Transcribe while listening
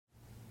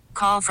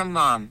Call from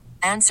mom.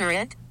 Answer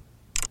it.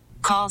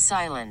 Call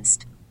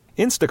silenced.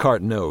 Instacart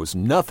knows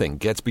nothing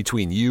gets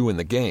between you and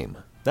the game.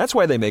 That's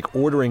why they make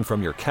ordering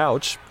from your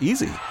couch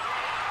easy.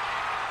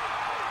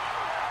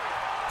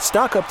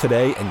 Stock up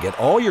today and get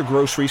all your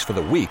groceries for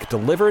the week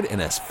delivered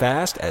in as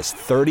fast as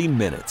 30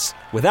 minutes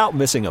without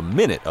missing a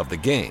minute of the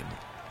game.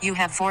 You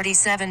have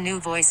 47 new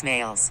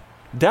voicemails.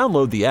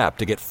 Download the app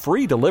to get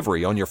free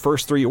delivery on your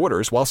first 3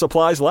 orders while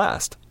supplies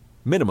last.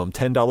 Minimum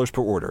 $10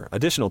 per order.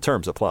 Additional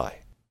terms apply.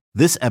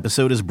 This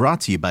episode is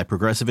brought to you by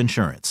Progressive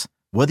Insurance.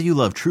 Whether you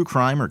love true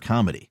crime or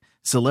comedy,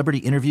 celebrity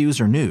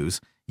interviews or news,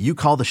 you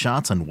call the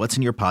shots on what's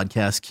in your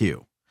podcast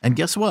queue. And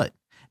guess what?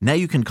 Now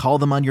you can call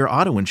them on your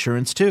auto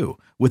insurance too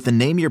with the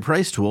Name Your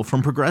Price tool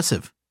from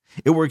Progressive.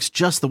 It works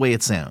just the way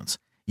it sounds.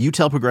 You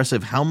tell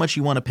Progressive how much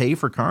you want to pay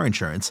for car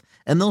insurance,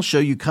 and they'll show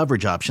you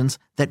coverage options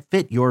that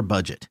fit your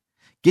budget.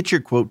 Get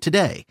your quote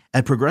today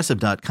at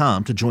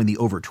Progressive.com to join the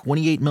over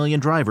 28 million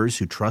drivers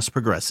who trust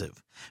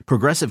Progressive.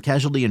 Progressive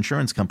Casualty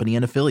Insurance Company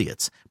and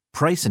Affiliates.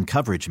 Price and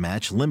coverage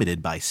match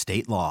limited by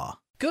state law.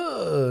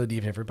 Good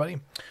evening, everybody.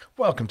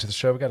 Welcome to the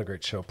show. We got a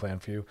great show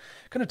planned for you.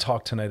 Going to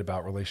talk tonight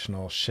about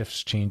relational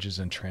shifts, changes,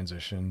 and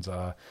transitions.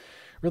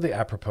 Really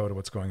apropos to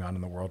what's going on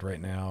in the world right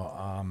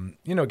now.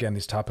 Again,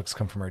 these topics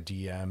come from our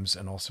DMs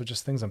and also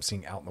just things I'm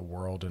seeing out in the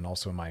world and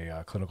also in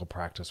my clinical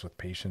practice with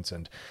patients.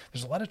 And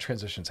there's a lot of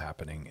transitions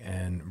happening,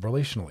 and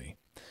relationally,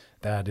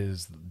 that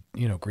is,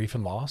 grief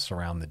and loss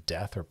around the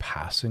death or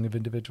passing of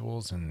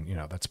individuals. And,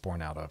 that's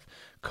born out of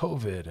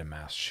COVID and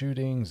mass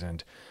shootings.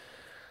 And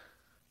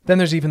then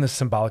there's even the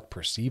symbolic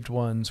perceived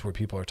ones where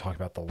people are talking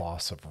about the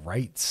loss of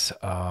rights,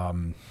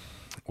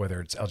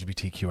 whether it's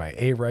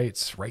LGBTQIA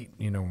rights, right?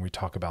 When we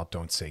talk about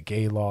don't say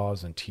gay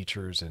laws and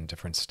teachers in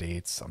different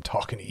states, I'm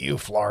talking to you,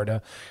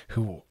 Florida,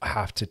 who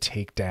have to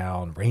take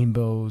down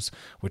rainbows,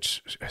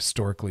 which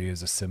historically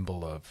is a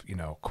symbol of,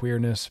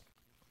 queerness.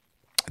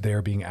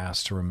 They're being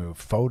asked to remove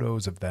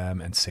photos of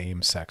them and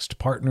same-sexed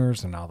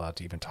partners. They're not allowed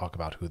to even talk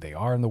about who they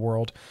are in the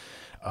world.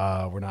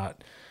 We're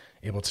not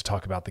able to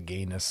talk about the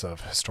gayness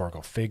of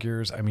historical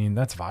figures. I mean,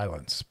 that's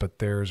violence, but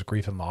there's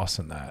grief and loss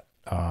in that.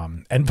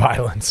 And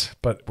violence,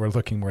 but we're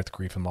looking more at the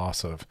grief and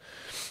loss of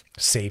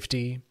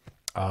safety,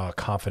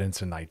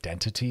 confidence and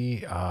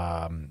identity,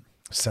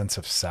 sense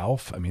of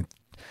self. I mean,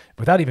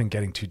 without even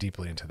getting too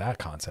deeply into that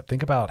concept,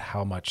 think about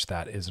how much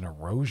that is an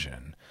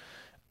erosion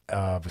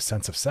of a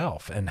sense of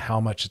self and how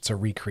much it's a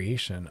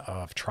recreation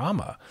of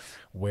trauma,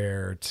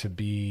 where to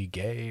be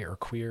gay or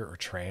queer or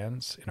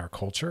trans in our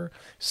culture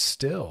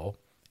still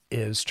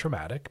is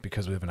traumatic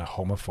because we live in a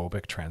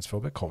homophobic,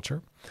 transphobic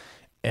culture.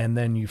 And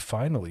then you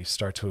finally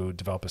start to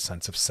develop a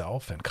sense of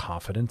self and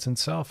confidence in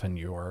self, and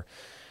you're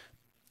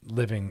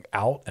living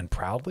out and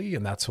proudly.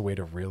 And that's a way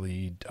to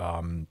really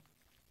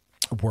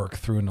work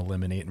through and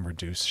eliminate and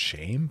reduce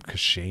shame, because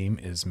shame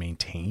is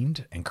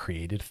maintained and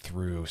created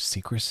through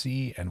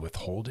secrecy and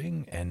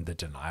withholding and the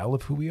denial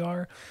of who we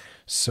are.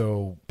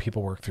 So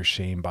people work through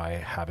shame by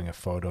having a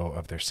photo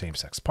of their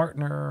same-sex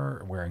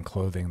partner, wearing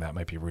clothing that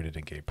might be rooted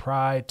in gay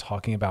pride,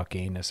 talking about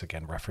gayness,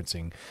 again,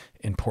 referencing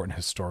important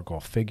historical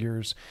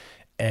figures.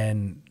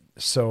 And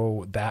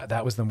so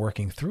that was them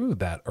working through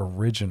that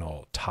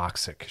original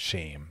toxic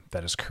shame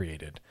that is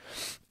created.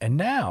 And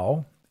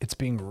now it's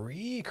being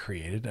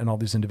recreated, and all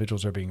these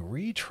individuals are being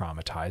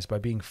re-traumatized by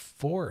being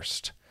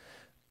forced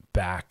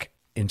back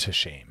into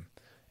shame,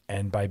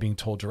 and by being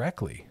told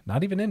directly,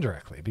 not even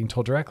indirectly, being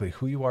told directly,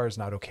 who you are is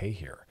not okay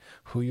here.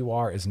 Who you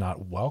are is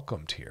not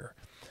welcomed here.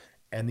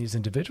 And these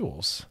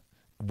individuals,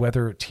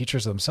 whether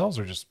teachers themselves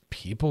or just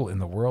people in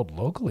the world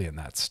locally in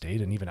that state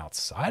and even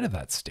outside of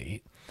that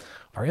state,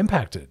 are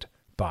impacted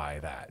by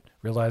that,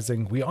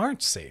 realizing we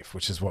aren't safe,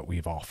 which is what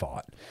we've all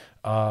thought,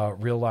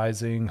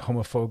 realizing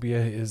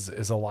homophobia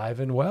is alive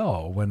and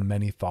well, when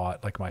many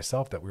thought, like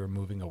myself, that we were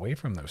moving away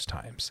from those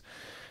times.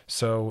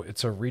 So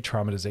it's a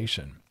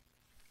re-traumatization.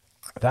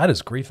 That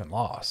is grief and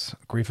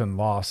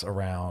loss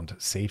around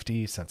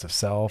safety, sense of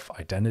self,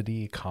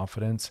 identity,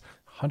 confidence,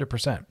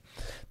 100%.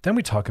 Then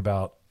we talk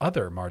about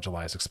other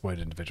marginalized,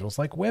 exploited individuals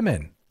like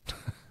women.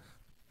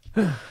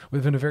 We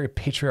live in a very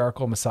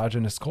patriarchal,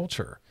 misogynist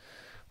culture.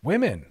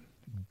 Women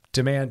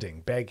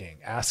demanding, begging,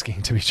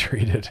 asking to be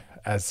treated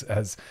as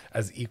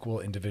equal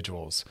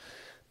individuals.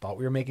 Thought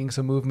we were making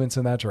some movements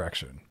in that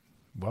direction.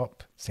 Well,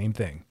 same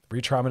thing.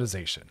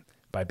 Re-traumatization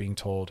by being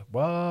told,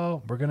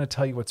 well, we're going to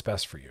tell you what's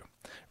best for you.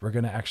 We're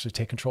going to actually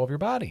take control of your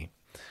body.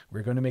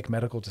 We're going to make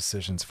medical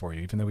decisions for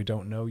you, even though we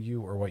don't know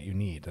you or what you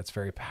need. That's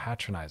very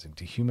patronizing,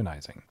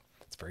 dehumanizing.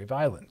 It's very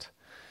violent.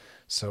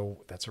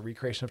 So that's a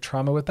recreation of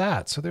trauma with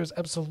that. So there's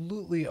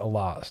absolutely a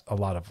lot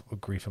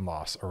of grief and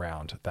loss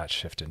around that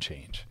shift and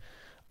change.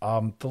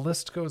 The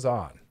list goes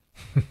on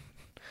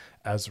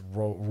as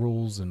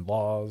rules and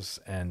laws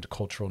and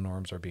cultural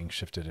norms are being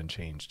shifted and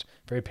changed.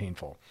 Very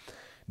painful.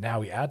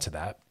 Now we add to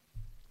that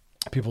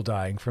people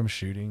dying from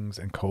shootings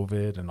and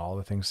COVID and all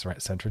the things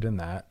centered in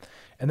that.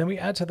 And then we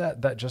add to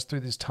that just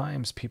through these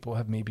times, people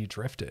have maybe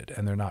drifted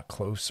and they're not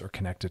close or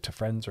connected to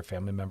friends or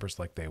family members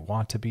like they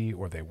want to be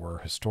or they were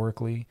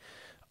historically.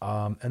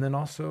 And then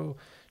also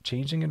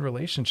changing in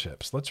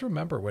relationships. Let's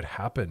remember what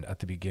happened at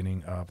the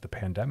beginning of the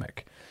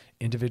pandemic.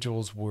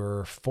 Individuals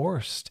were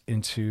forced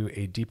into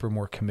a deeper,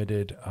 more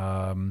committed,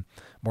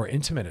 more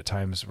intimate at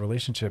times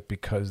relationship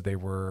because they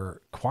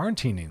were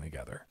quarantining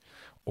together,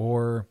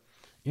 or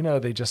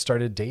they just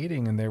started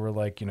dating and they were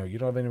like, you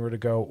don't have anywhere to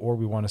go, or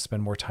we want to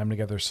spend more time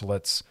together, so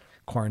let's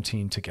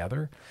quarantine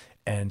together.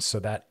 And so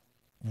that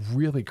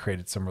really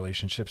created some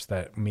relationships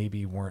that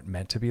maybe weren't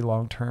meant to be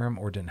long-term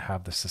or didn't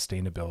have the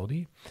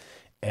sustainability.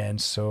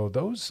 And so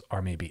those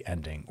are maybe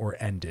ending or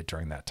ended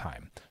during that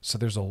time. So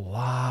there's a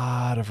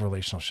lot of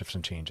relational shifts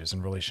and changes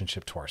in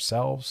relationship to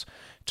ourselves,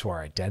 to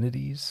our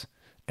identities,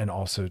 and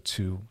also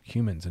to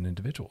humans and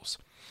individuals.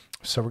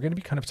 So we're going to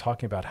be kind of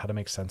talking about how to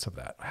make sense of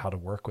that, how to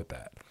work with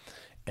that.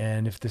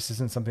 And if this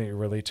isn't something you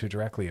relate to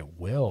directly, it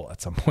will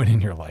at some point in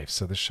your life.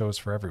 So this show is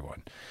for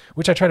everyone,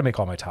 which I try to make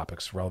all my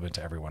topics relevant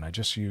to everyone. I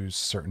just use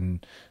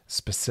certain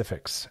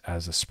specifics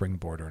as a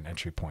springboard or an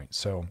entry point.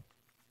 So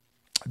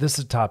this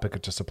is a topic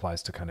that just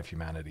applies to kind of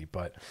humanity,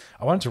 but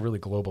I wanted to really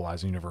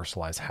globalize and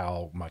universalize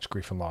how much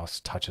grief and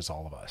loss touches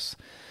all of us.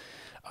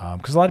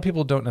 Because a lot of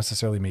people don't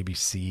necessarily maybe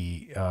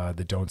see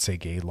the Don't Say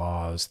Gay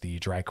laws, the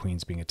drag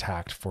queens being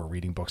attacked for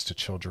reading books to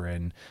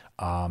children,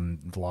 the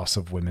loss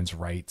of women's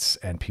rights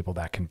and people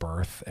that can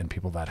birth and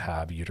people that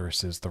have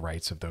uteruses, the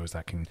rights of those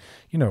that can,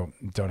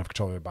 don't have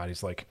control of their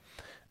bodies.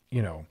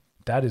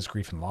 That is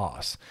grief and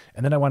loss.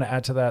 And then I want to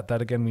add to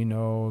that again, we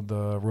know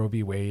the Roe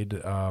v.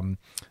 Wade,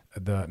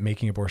 the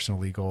making abortion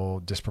illegal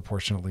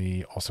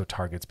disproportionately also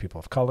targets people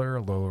of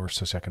color, lower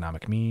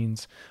socioeconomic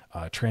means,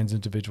 trans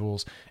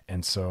individuals.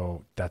 And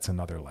so that's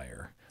another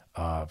layer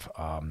of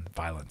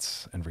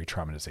violence and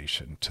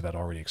re-traumatization to that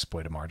already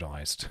exploited,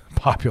 marginalized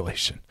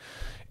population.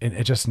 And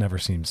it just never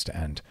seems to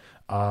end.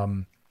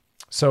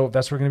 So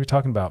that's what we're going to be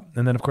talking about.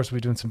 And then, of course, we'll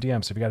be doing some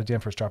DMs. So if you got a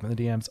DM for us, drop in the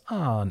DMs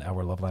on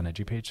our Loveline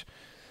IG page.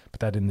 Put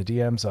that in the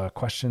DMs,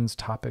 questions,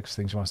 topics,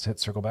 things you want us to hit,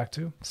 circle back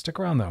to. Stick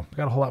around, though. We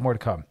got a whole lot more to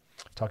come.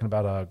 Talking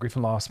about grief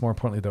and loss, more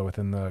importantly, though,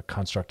 within the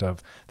construct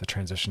of the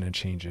transition and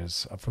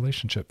changes of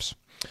relationships.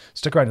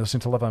 Stick around. You're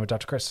listening to Loveline with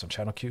Dr. Chris on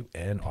Channel Q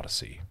and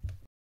Odyssey.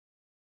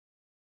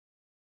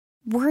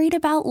 Worried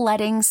about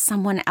letting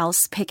someone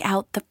else pick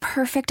out the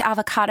perfect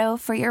avocado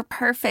for your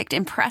perfect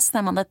impress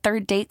them on the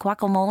third date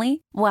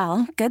guacamole?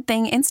 Well, good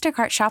thing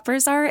Instacart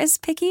shoppers are as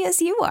picky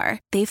as you are.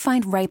 They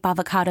find ripe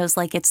avocados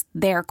like it's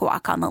their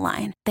guac on the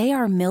line. They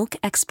are milk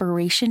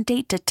expiration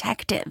date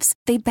detectives.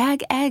 They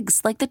bag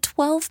eggs like the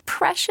 12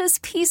 precious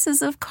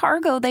pieces of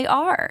cargo they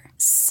are.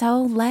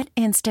 So let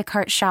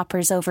Instacart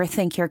shoppers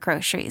overthink your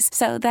groceries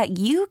so that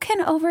you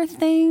can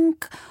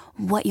overthink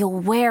what you'll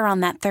wear on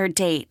that third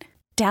date.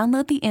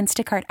 Download the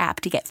Instacart app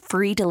to get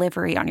free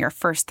delivery on your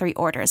first 3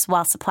 orders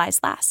while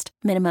supplies last.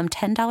 Minimum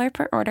 $10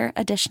 per order.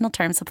 Additional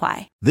terms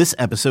apply. This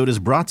episode is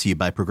brought to you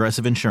by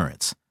Progressive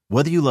Insurance.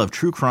 Whether you love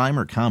true crime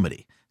or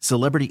comedy,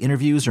 celebrity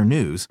interviews or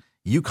news,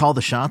 you call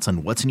the shots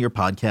on what's in your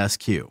podcast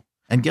queue.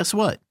 And guess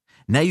what?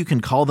 Now you can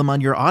call them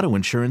on your auto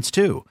insurance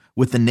too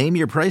with the Name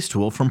Your Price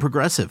tool from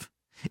Progressive.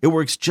 It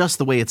works just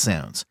the way it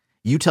sounds.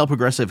 You tell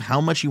Progressive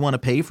how much you want to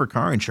pay for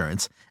car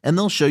insurance, and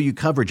they'll show you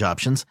coverage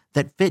options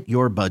that fit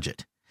your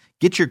budget.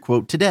 Get your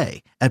quote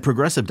today at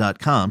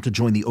Progressive.com to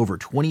join the over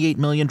 28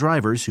 million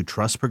drivers who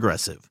trust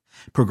Progressive.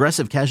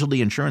 Progressive Casualty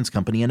Insurance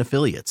Company and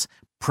Affiliates.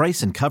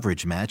 Price and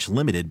coverage match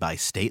limited by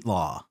state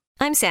law.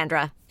 I'm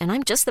Sandra, and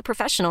I'm just the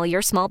professional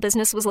your small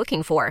business was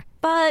looking for.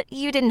 But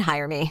you didn't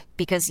hire me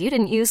because you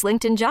didn't use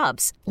LinkedIn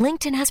Jobs.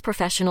 LinkedIn has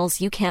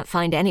professionals you can't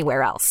find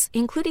anywhere else,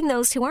 including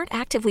those who aren't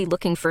actively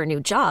looking for a new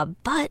job,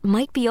 but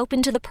might be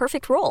open to the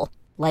perfect role,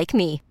 like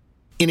me.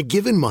 In a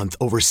given month,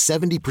 over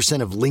 70%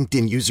 of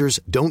LinkedIn users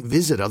don't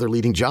visit other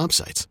leading job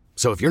sites.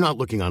 So if you're not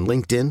looking on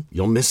LinkedIn,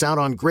 you'll miss out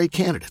on great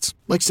candidates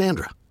like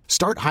Sandra.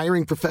 Start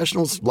hiring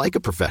professionals like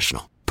a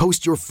professional.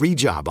 Post your free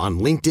job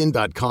on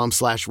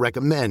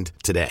linkedin.com/recommend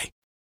today.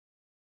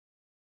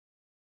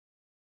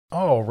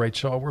 All right,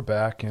 y'all, we're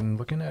back and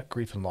looking at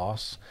grief and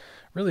loss,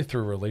 really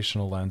through a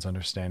relational lens,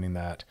 understanding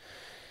that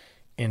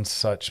in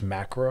such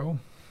macro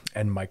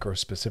and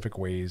micro-specific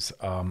ways,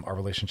 our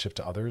relationship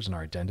to others and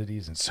our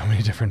identities and so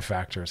many different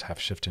factors have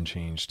shifted and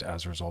changed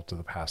as a result of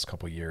the past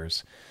couple of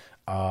years.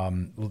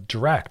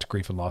 Direct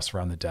grief and loss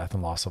around the death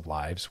and loss of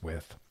lives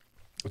with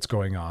what's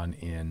going on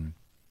in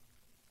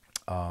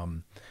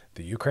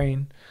the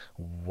Ukraine,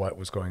 what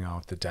was going on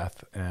with the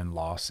death and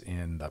loss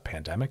in the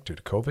pandemic due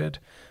to COVID,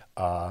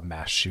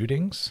 mass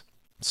shootings.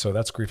 So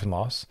that's grief and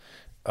loss.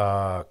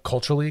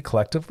 Culturally,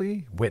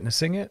 collectively,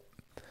 witnessing it,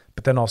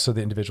 but then also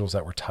the individuals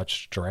that were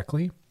touched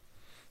directly.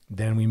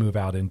 Then we move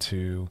out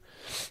into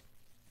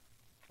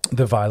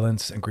the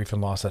violence and grief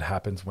and loss that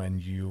happens when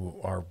you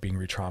are being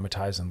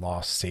re-traumatized and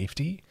lost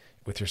safety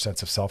with your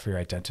sense of self or your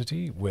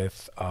identity,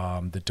 with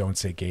the Don't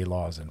Say Gay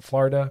laws in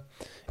Florida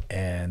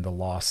and the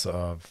loss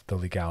of the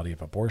legality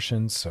of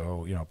abortion.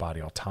 So,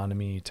 body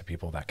autonomy to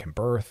people that can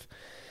birth.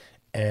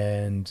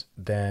 And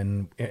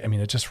then, I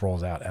mean, it just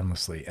rolls out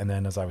endlessly. And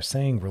then, as I was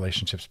saying,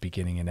 relationships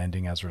beginning and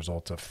ending as a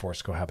result of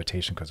forced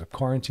cohabitation because of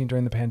quarantine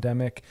during the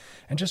pandemic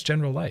and just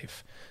general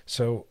life.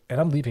 So, and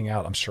I'm leaving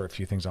out, I'm sure, a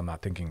few things I'm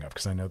not thinking of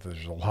because I know that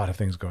there's a lot of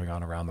things going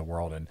on around the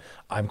world, and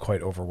I'm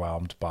quite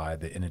overwhelmed by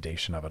the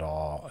inundation of it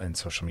all in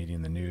social media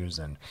and the news.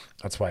 And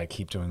that's why I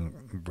keep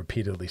doing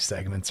repeatedly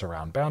segments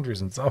around boundaries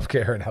and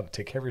self-care and how to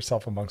take care of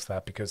yourself amongst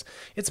that, because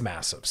it's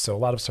massive. So a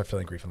lot of us are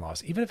feeling grief and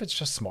loss, even if it's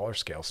just smaller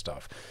scale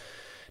stuff.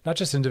 Not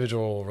just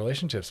individual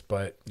relationships,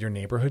 but your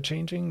neighborhood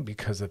changing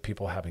because of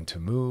people having to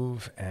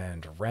move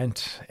and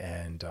rent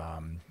and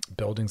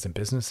buildings and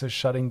businesses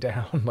shutting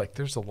down. Like,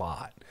 there's a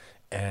lot.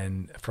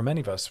 And for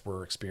many of us,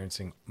 we're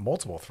experiencing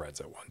multiple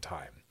threads at one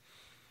time.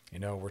 You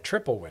know, we're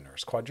triple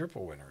winners,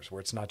 quadruple winners,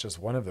 where it's not just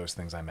one of those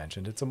things I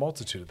mentioned, it's a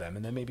multitude of them.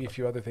 And then maybe a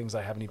few other things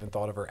I haven't even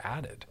thought of or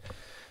added.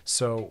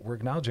 So we're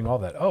acknowledging all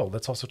that. Oh,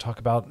 let's also talk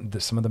about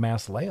some of the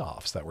mass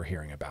layoffs that we're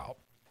hearing about.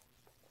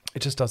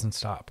 It just doesn't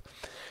stop.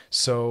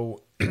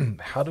 So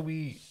how do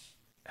we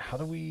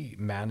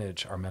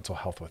manage our mental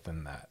health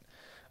within that?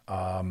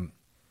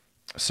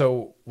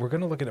 So we're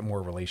going to look at it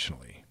more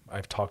relationally.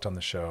 I've talked on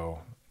the show,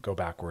 go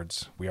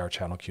backwards,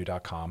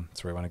 wearechannelq.com.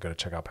 That's where you want to go to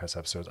check out past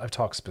episodes. I've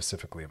talked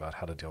specifically about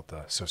how to deal with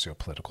the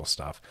socio-political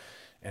stuff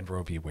and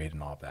Roe v. Wade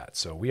and all of that.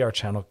 So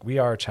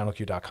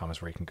wearechannelq.com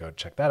is where you can go to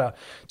check that out.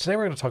 Today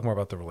we're going to talk more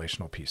about the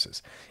relational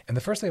pieces. And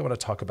the first thing I want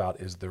to talk about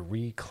is the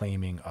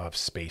reclaiming of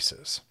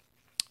spaces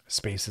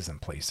and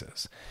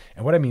places.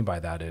 And what I mean by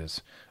that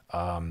is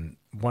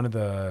one of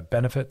the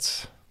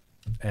benefits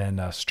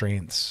and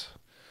strengths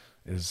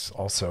is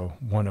also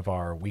one of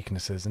our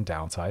weaknesses and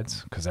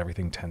downsides, because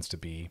everything tends to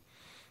be,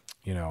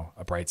 you know,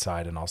 a bright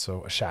side and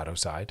also a shadow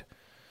side.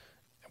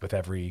 With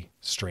every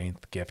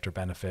strength, gift, or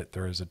benefit,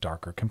 there is a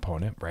darker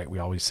component, right? We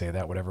always say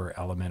that whatever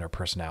element or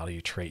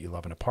personality trait you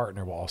love in a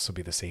partner will also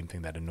be the same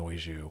thing that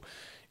annoys you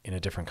in a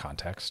different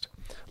context.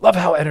 Love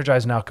how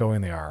energized and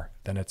outgoing they are.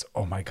 Then it's,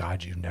 oh my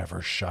God, you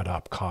never shut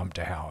up, calm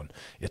down.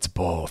 It's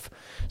both.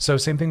 So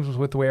same things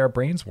with the way our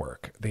brains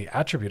work. The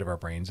attribute of our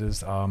brains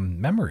is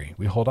memory.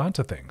 We hold on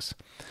to things.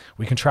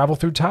 We can travel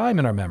through time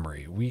in our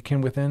memory. We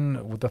can, with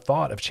the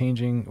thought of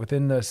changing,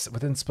 within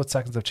split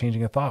seconds of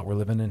changing a thought, we're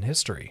living in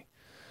history.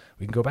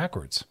 We can go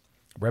backwards,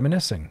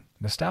 reminiscing,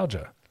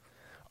 nostalgia.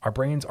 Our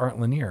brains aren't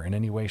linear in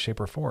any way, shape,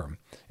 or form.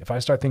 If I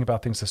start thinking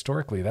about things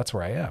historically, that's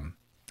where I am.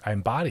 I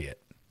embody it.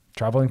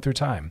 Traveling through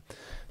time.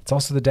 It's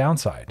also the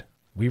downside.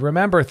 We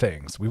remember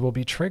things. We will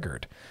be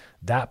triggered.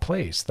 That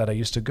place that I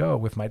used to go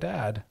with my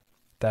dad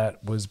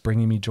that was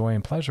bringing me joy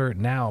and pleasure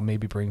now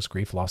maybe brings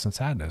grief, loss, and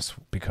sadness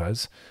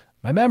because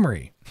my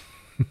memory,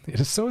 it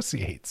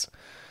associates.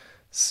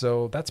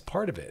 So that's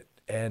part of it.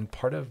 And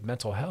part of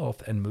mental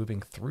health and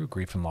moving through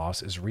grief and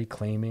loss is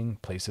reclaiming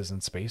places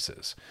and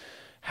spaces,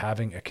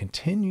 having a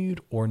continued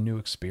or new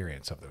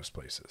experience of those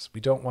places. We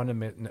don't want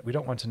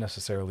to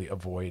necessarily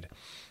avoid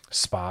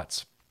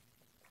spots.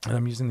 And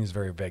I'm using these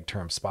very vague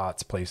terms: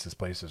 spots,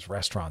 places,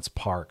 restaurants,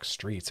 parks,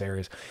 streets,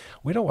 areas.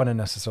 We don't want to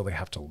necessarily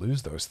have to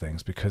lose those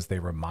things because they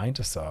remind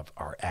us of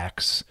our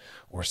ex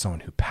or someone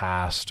who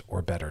passed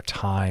or better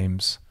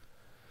times.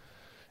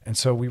 And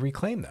so we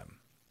reclaim them.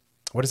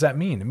 What does that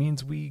mean? It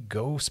means we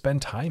go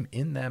spend time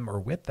in them or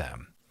with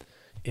them.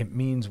 It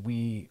means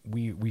we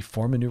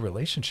form a new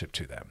relationship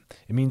to them.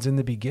 It means in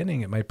the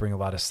beginning, it might bring a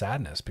lot of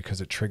sadness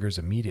because it triggers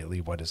immediately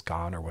what is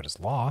gone or what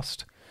is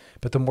lost.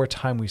 But the more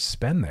time we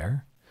spend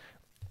there,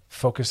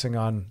 focusing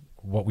on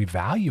what we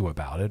value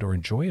about it or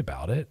enjoy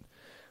about it,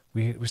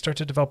 we start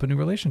to develop a new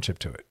relationship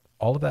to it.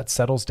 All of that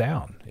settles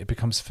down. It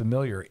becomes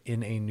familiar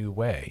in a new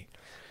way.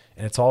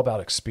 And it's all about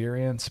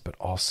experience, but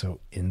also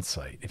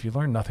insight. If you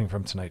learn nothing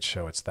from tonight's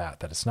show, it's that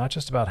it's not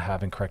just about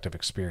having corrective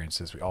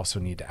experiences. We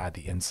also need to add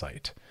the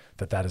insight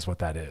that is what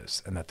that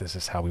is, and that this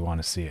is how we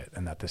want to see it,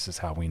 and that this is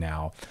how we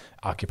now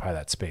occupy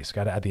that space.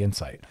 Got to add the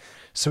insight.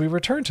 So we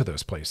return to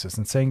those places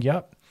and saying,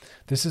 yep,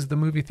 this is the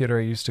movie theater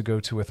I used to go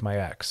to with my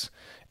ex.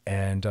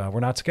 And we're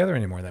not together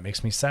anymore. That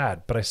makes me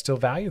sad, but I still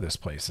value this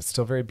place. It's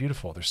still very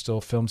beautiful. There's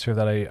still films here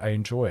that I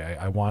enjoy.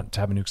 I want to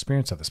have a new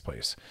experience of this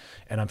place.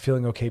 And I'm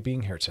feeling okay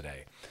being here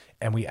today.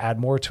 And we add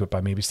more to it by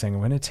maybe saying,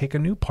 I'm going to take a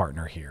new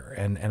partner here.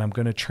 And I'm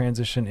going to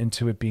transition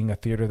into it being a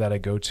theater that I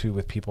go to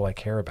with people I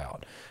care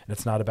about. And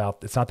it's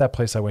not that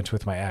place I went to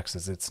with my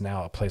exes. It's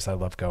now a place I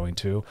love going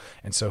to.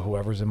 And so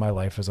whoever's in my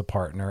life as a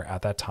partner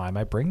at that time,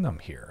 I bring them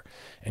here.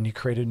 And you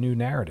create a new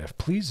narrative.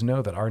 Please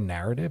know that our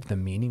narrative, the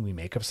meaning we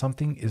make of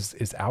something, is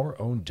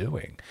our own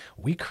doing.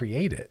 We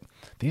create it.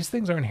 These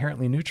things are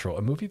inherently neutral.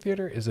 A movie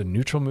theater is a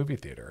neutral movie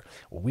theater.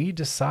 We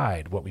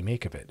decide what we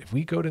make of it. If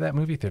we go to that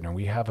movie theater and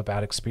we have a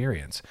bad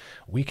experience,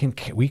 we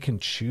can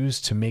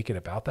choose to make it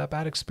about that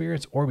bad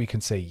experience, or we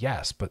can say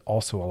yes, but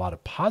also a lot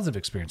of positive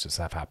experiences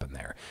have happened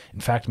there.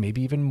 In fact,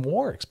 maybe even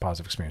more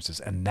positive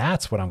experiences. And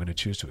that's what I'm going to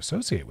choose to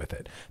associate with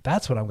it.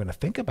 That's what I'm going to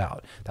think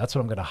about. That's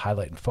what I'm going to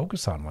highlight and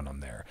focus on when I'm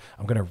there.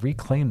 I'm going to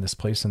reclaim this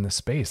place and this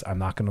space. I'm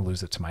not going to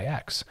lose it to my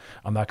ex.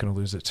 I'm not going to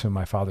lose it to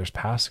my father's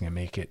passing and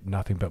make it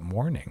nothing but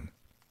mourning.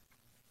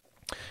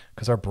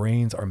 Because our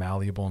brains are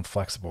malleable and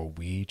flexible.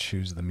 We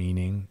choose the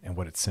meaning and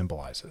what it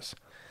symbolizes.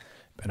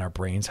 And our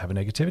brains have a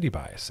negativity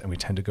bias, and we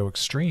tend to go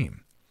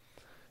extreme.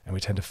 And we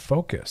tend to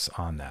focus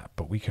on that,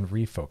 but we can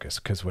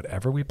refocus, because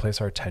whatever we place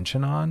our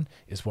attention on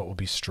is what will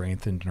be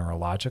strengthened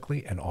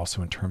neurologically and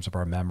also in terms of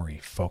our memory.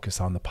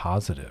 Focus on the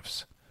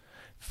positives.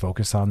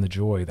 Focus on the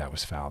joy that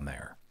was found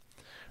there.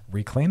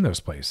 Reclaim those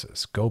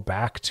places. Go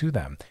back to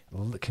them.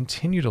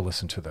 Continue to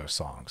listen to those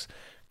songs.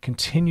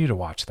 Continue to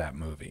watch that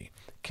movie.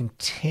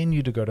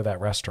 Continue to go to that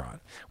restaurant.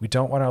 We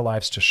don't want our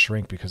lives to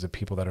shrink because of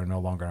people that are no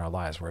longer in our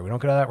lives, where we don't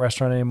go to that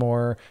restaurant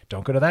anymore,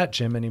 don't go to that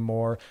gym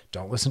anymore,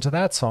 don't listen to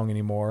that song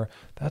anymore.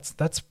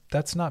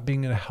 That's not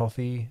being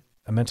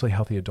a mentally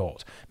healthy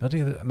adult.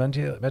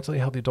 Mentally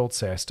healthy adults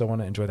say, I still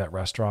want to enjoy that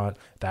restaurant,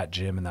 that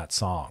gym, and that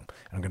song.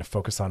 And I'm going to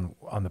focus on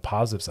the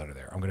positives that are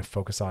there. I'm going to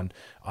focus on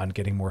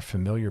getting more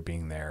familiar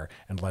being there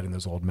and letting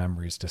those old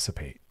memories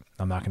dissipate.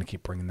 I'm not going to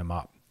keep bringing them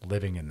up,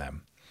 living in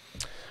them.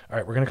 All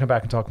right, we're going to come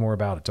back and talk more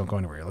about it. Don't go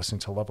anywhere. You're listening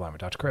to Loveline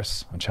with Dr.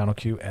 Chris on Channel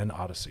Q and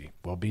Odyssey.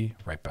 We'll be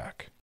right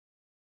back.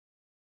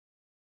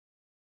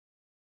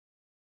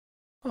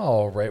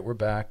 All right, we're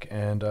back,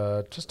 and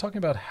just talking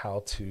about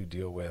how to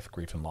deal with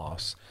grief and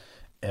loss.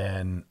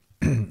 And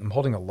I'm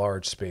holding a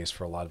large space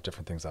for a lot of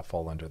different things that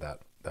fall under that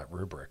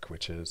rubric,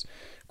 which is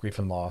grief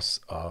and loss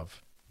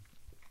of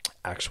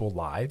actual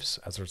lives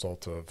as a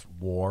result of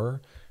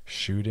war,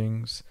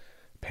 shootings,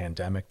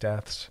 pandemic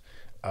deaths.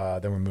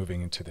 Then we're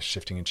moving into the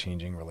shifting and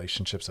changing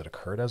relationships that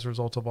occurred as a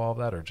result of all of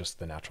that, or just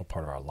the natural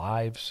part of our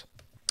lives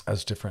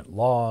as different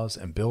laws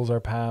and bills are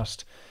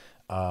passed.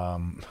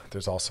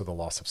 There's also the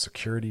loss of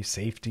security,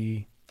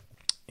 safety,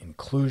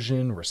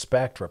 inclusion,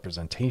 respect,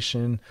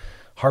 representation,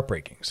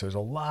 heartbreaking. So there's a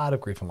lot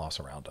of grief and loss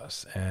around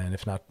us. And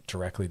if not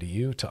directly to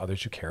you, to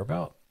others you care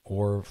about,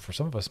 or for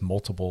some of us,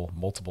 multiple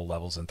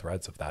levels and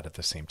threads of that at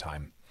the same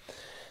time.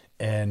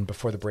 And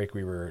before the break,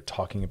 we were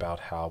talking about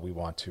how we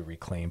want to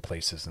reclaim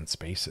places and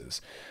spaces.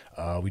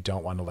 We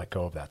don't want to let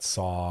go of that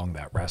song,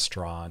 that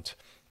restaurant,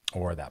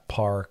 or that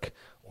park,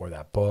 or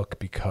that book,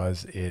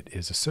 because it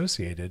is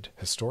associated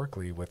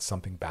historically with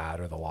something bad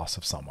or the loss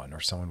of someone, or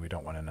someone we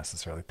don't want to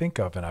necessarily think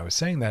of. And I was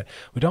saying that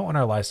we don't want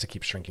our lives to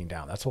keep shrinking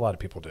down. That's what a lot of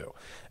people do.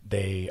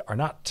 They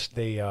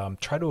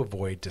try to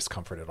avoid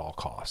discomfort at all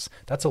costs.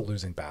 That's a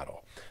losing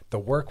battle. The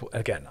work,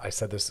 again, I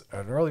said this in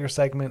an earlier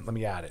segment, let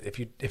me add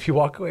it. If you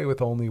walk away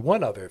with only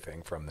one other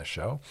thing from this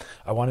show,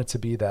 I want it to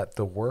be that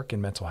the work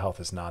in mental health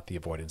is not the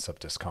avoidance of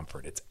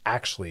discomfort. It's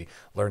actually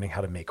learning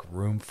how to make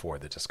room for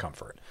the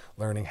discomfort,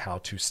 learning how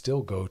to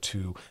still go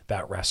to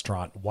that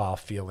restaurant while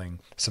feeling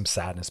some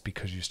sadness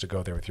because you used to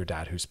go there with your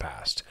dad who's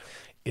passed.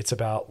 It's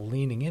about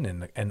leaning in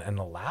and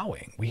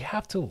allowing. We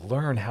have to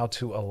learn how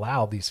to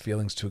allow these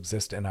feelings to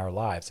exist in our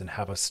lives and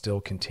have us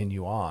still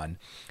continue on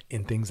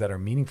in things that are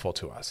meaningful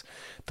to us.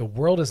 The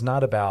world is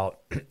not about,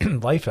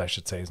 life I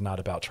should say, is not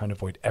about trying to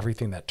avoid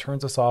everything that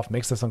turns us off,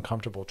 makes us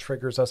uncomfortable,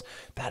 triggers us.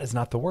 That is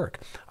not the work.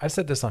 I've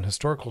said this on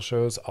historical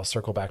shows. I'll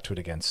circle back to it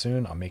again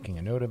soon. I'm making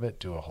a note of it,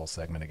 do a whole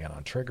segment again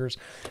on triggers.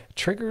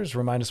 Triggers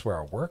remind us where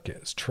our work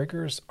is.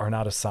 Triggers are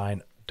not a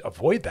sign,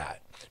 avoid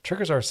that.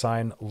 Triggers are a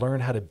sign, learn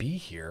how to be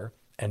here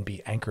and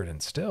be anchored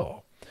and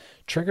still.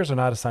 Triggers are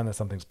not a sign that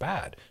something's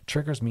bad.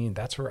 Triggers mean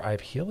that's where I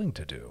have healing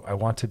to do. I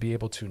want to be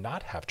able to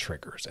not have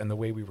triggers. And the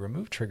way we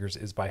remove triggers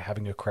is by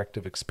having a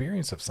corrective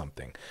experience of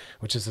something,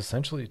 which is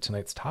essentially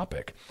tonight's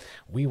topic.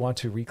 We want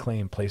to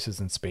reclaim places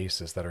and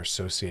spaces that are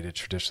associated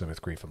traditionally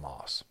with grief and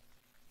loss.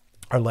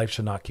 Our life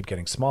should not keep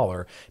getting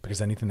smaller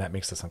because anything that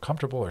makes us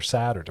uncomfortable or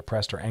sad or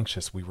depressed or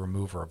anxious, we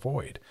remove or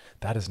avoid.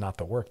 That is not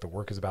the work. The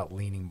work is about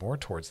leaning more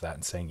towards that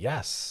and saying,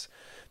 yes,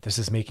 this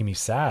is making me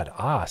sad.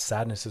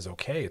 Sadness is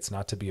okay. It's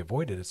not to be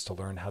avoided. It's to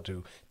learn how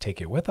to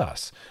take it with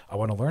us. I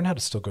want to learn how to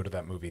still go to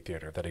that movie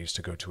theater that I used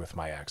to go to with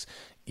my ex,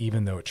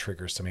 even though it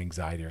triggers some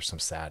anxiety or some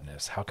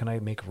sadness. How can I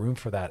make room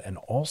for that and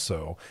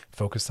also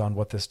focus on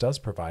what this does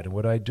provide and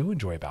what I do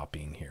enjoy about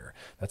being here?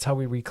 That's how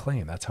we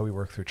reclaim. That's how we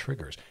work through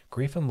triggers.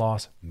 Grief and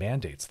loss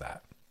mandates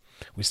that.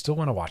 We still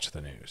want to watch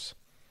the news.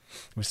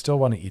 We still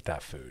want to eat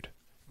that food,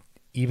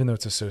 even though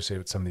it's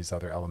associated with some of these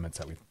other elements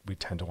that we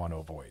tend to want to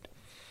avoid.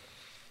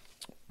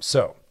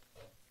 So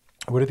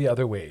what are the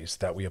other ways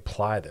that we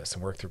apply this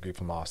and work through grief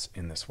and loss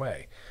in this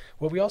way?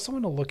 Well, we also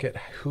want to look at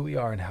who we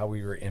are and how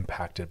we were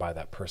impacted by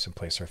that person,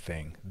 place, or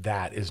thing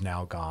that is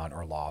now gone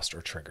or lost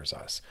or triggers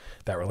us.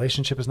 That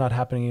relationship is not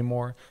happening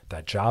anymore.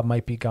 That job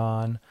might be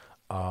gone.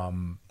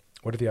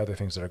 What are the other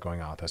things that are going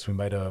on with us? We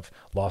might have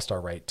lost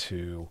our right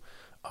to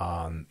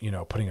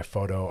putting a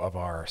photo of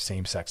our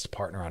same-sex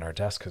partner on our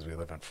desk because we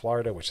live in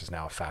Florida, which is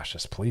now a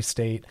fascist police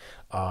state,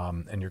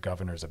 and your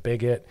governor's a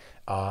bigot.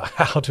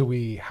 How do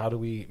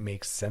we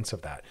make sense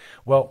of that?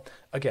 Well,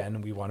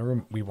 again,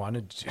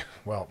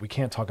 we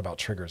can't talk about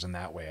triggers in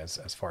that way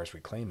as far as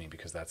reclaiming,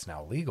 because that's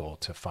now legal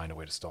to find a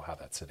way to still have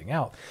that sitting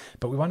out.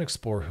 But we want to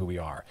explore who we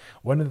are.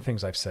 One of the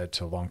things I've said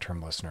to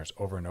long-term listeners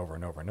over and over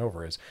and over and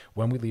over is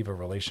when we leave a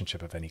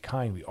relationship of any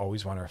kind, we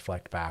always want to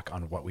reflect back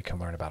on what we can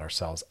learn about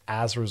ourselves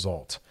as a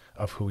result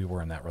of who we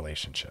were in that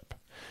relationship.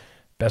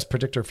 Best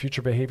predictor of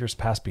future behavior is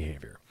past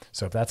behavior.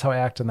 So if that's how I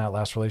act in that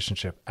last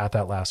relationship, at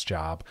that last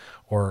job,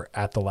 or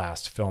at the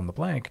last fill in the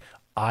blank,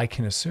 I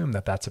can assume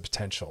that that's a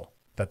potential,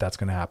 that that's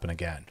going to happen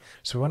again.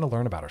 So we want to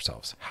learn about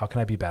ourselves. How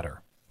can I be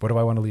better? What do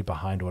I want to leave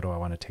behind? What do I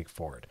want to take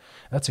forward?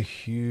 That's a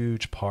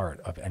huge part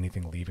of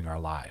anything leaving our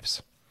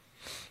lives.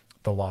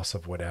 The loss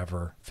of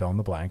whatever, fill in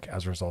the blank,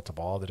 as a result of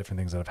all the different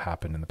things that have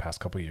happened in the past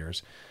couple of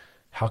years.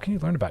 How can you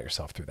learn about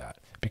yourself through that?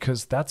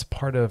 Because that's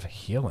part of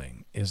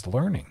healing, is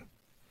learning.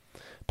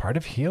 Part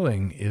of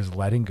healing is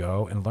letting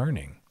go and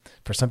learning.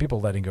 For some people,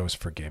 letting go is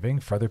forgiving.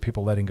 For other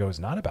people, letting go is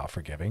not about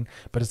forgiving,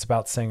 but it's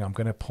about saying, I'm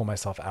going to pull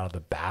myself out of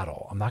the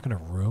battle. I'm not going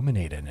to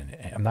ruminate in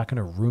it. I'm not going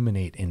to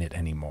ruminate in it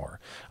anymore.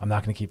 I'm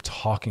not going to keep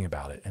talking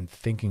about it and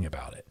thinking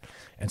about it.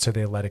 And so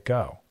they let it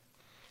go.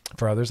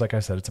 For others, like I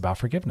said, it's about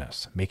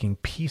forgiveness, making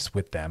peace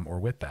with them or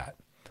with that.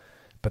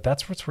 But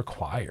that's what's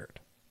required.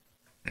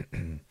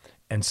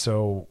 And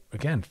so,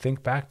 again,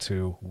 think back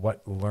to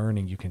what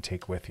learning you can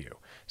take with you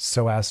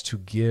so as to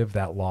give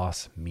that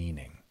loss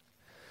meaning.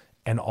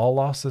 And all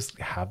losses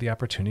have the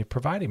opportunity of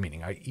providing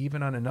meaning. I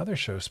even on another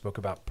show spoke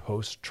about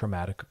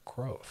post-traumatic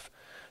growth.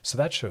 So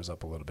that shows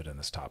up a little bit in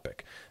this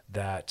topic,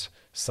 that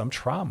some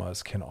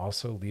traumas can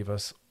also leave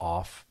us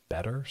off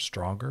better,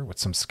 stronger, with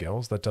some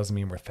skills. That doesn't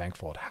mean we're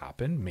thankful it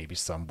happened. Maybe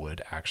some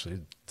would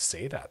actually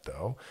say that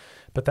though,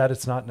 but that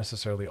it's not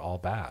necessarily all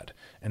bad,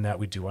 and that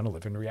we do want to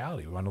live in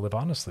reality. We want to live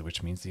honestly,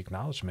 which means the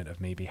acknowledgement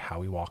of maybe how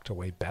we walked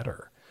away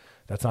better.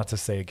 That's not to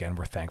say, again,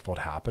 we're thankful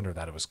it happened or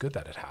that it was good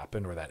that it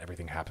happened or that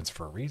everything happens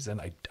for a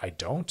reason. I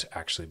don't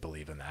actually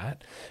believe in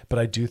that, but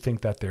I do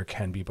think that there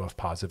can be both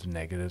positives and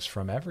negatives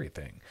from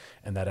everything,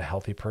 and that a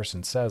healthy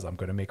person says, I'm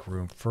going to make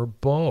room for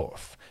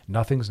both.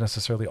 Nothing's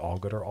necessarily all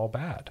good or all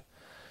bad.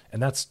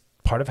 And that's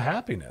part of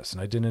happiness.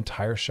 And I did an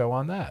entire show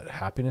on that.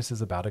 Happiness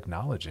is about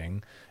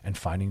acknowledging and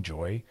finding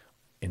joy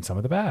in some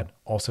of the bad,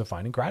 also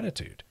finding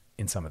gratitude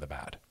in some of the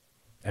bad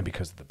and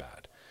because of the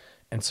bad.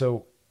 And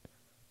so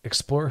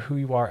explore who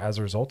you are as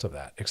a result of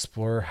that.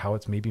 Explore how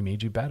it's maybe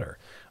made you better,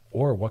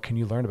 or what can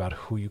you learn about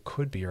who you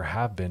could be or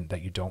have been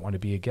that you don't want to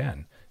be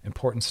again.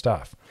 Important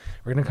stuff.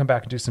 We're going to come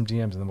back and do some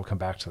DMs, and then we'll come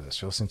back to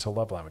this. You're listening to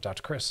Loveline with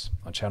Dr. Chris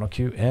on Channel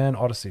Q and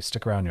Odyssey.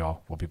 Stick around,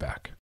 y'all. We'll be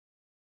back.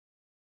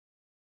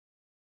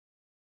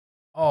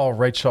 All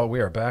right, y'all, we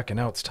are back, and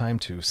now it's time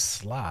to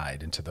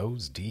slide into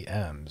those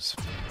DMs.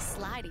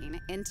 Sliding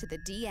into the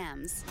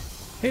DMs.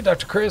 Hey,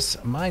 Dr. Chris,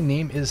 my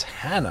name is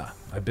Hannah.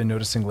 I've been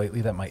noticing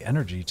lately that my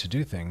energy to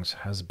do things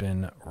has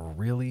been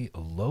really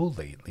low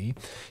lately.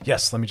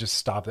 Yes, let me just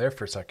stop there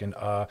for a second.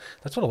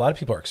 That's what a lot of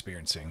people are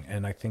experiencing,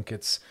 and I think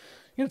it's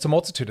a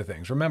multitude of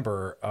things.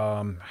 Remember,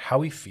 how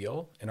we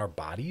feel in our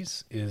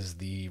bodies is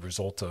the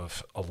result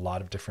of a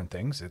lot of different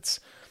things. It's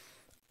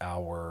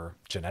our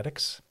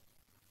genetics,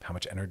 how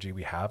much energy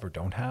we have or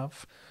don't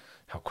have,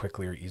 how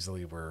quickly or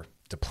easily we're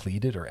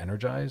depleted or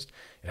energized.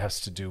 It has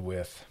to do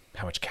with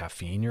how much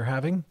caffeine you're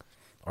having.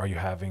 Are you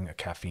having a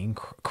caffeine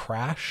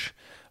crash?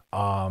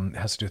 It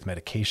has to do with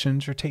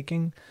medications you're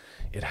taking.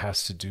 It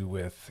has to do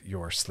with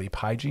your sleep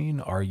hygiene.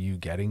 Are you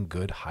getting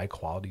good, high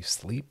quality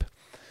sleep?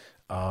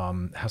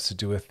 It has to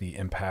do with the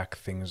impact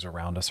things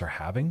around us are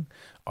having.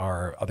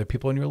 Are other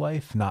people in your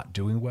life not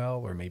doing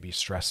well or maybe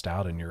stressed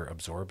out and you're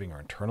absorbing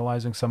or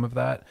internalizing some of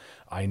that?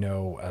 I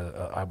know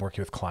I'm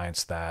working with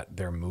clients that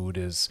their mood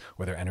is,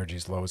 or their energy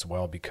is low as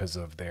well because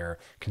of their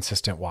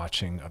consistent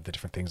watching of the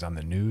different things on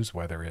the news,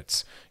 whether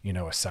it's,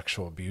 a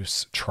sexual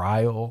abuse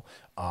trial,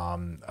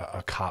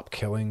 a cop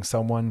killing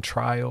someone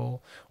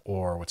trial,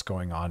 or what's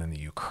going on in the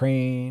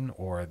Ukraine,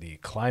 or the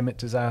climate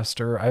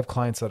disaster. I have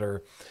clients that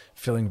are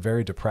feeling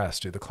very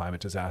depressed due to the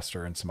climate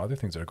disaster and some other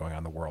things that are going on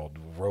in the world.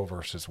 Roe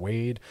versus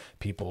Wade,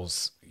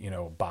 people's,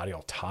 body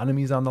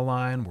autonomy is on the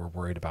line. We're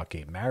worried about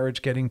gay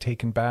marriage getting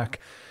taken back.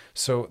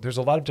 So there's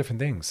a lot of different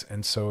things.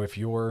 And so if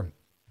you're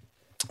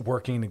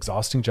working an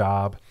exhausting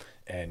job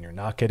and you're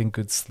not getting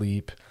good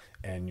sleep,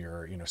 and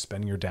you're,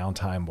 spending your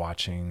downtime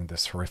watching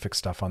this horrific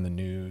stuff on the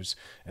news,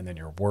 and then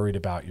you're worried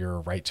about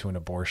your right to an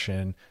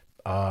abortion,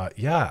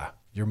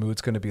 your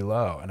mood's going to be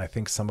low. And I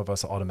think some of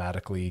us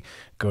automatically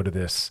go to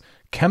this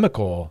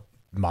chemical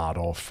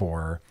model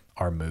for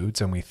our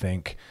moods, and we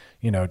think,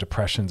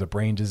 depression's a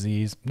brain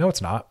disease. No,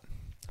 it's not.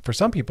 For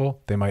some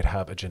people, they might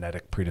have a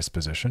genetic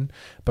predisposition,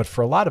 but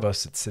for a lot of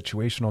us, it's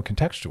situational and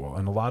contextual.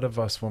 And a lot of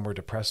us, when we're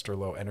depressed or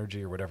low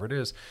energy or whatever it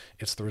is,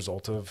 it's the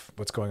result of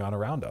what's going on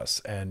around us.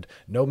 And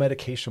no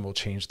medication will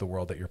change the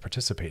world that you're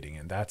participating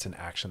in. That's an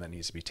action that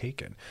needs to be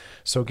taken.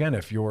 So again,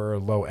 if you're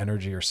low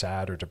energy or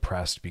sad or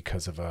depressed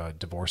because of a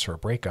divorce or a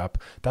breakup,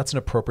 that's an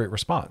appropriate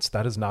response.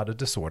 That is not a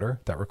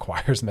disorder that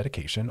requires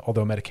medication,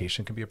 although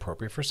medication can be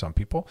appropriate for some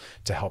people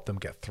to help them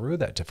get through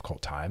that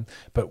difficult time,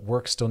 but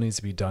work still needs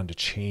to be done to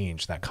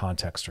change that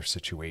context or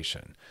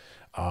situation.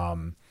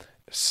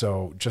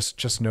 So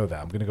just know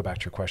that. I'm going to go back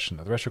to your question.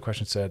 The rest of your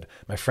question said,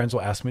 my friends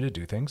will ask me to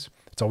do things.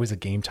 It's always a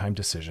game time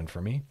decision for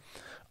me.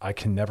 I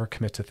can never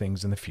commit to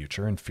things in the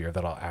future and fear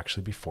that I'll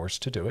actually be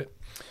forced to do it.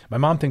 My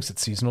mom thinks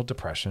it's seasonal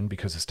depression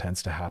because this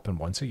tends to happen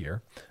once a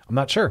year. I'm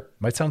not sure.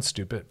 Might sound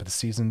stupid, but the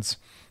seasons,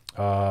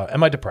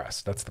 am I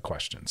depressed? That's the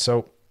question.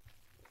 So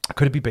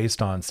could it be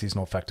based on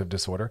seasonal affective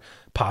disorder?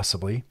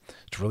 Possibly.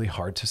 It's really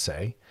hard to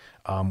say.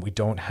 We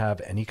don't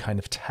have any kind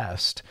of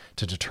test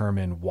to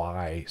determine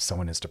why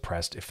someone is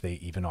depressed, if they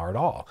even are at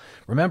all.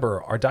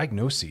 Remember, our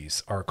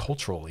diagnoses are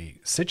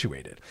culturally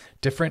situated.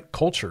 Different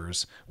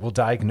cultures will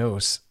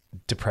diagnose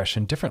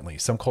depression differently.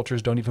 Some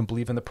cultures don't even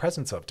believe in the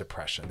presence of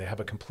depression. They have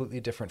a completely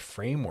different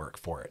framework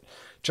for it.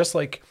 Just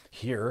like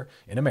here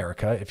in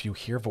America, if you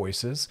hear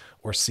voices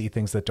or see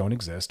things that don't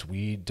exist,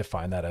 we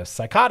define that as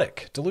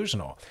psychotic,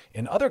 delusional.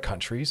 In other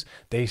countries,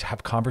 they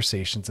have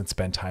conversations and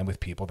spend time with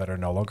people that are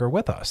no longer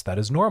with us. That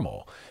is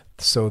normal.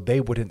 So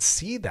they wouldn't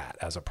see that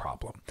as a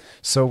problem.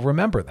 So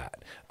remember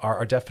that.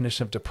 Our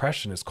definition of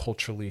depression is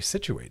culturally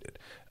situated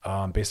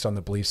based on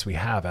the beliefs we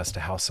have as to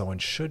how someone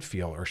should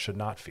feel or should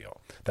not feel.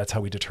 That's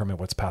how we determine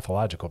what's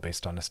pathological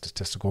based on a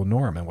statistical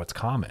norm and what's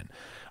common.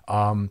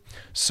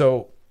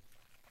 So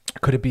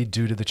could it be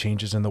due to the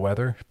changes in the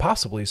weather?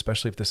 Possibly,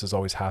 especially if this is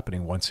always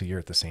happening once a year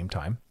at the same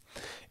time.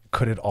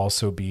 Could it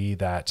also be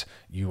that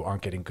you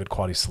aren't getting good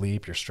quality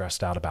sleep, you're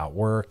stressed out about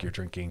work, you're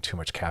drinking too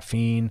much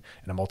caffeine,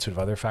 and a multitude of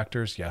other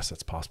factors? Yes,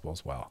 it's possible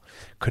as well.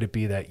 Could it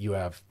be that you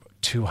have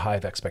too high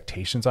of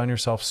expectations on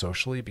yourself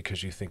socially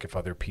because you think if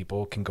other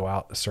people can go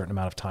out a certain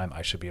amount of time,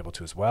 I should be able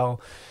to as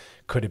well?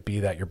 Could it be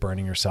that you're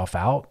burning yourself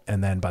out,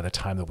 and then by the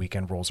time the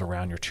weekend rolls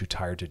around, you're too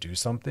tired to do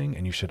something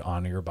and you should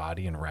honor your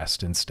body and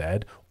rest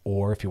instead?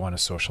 Or if you want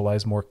to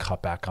socialize more,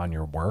 cut back on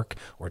your work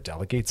or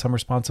delegate some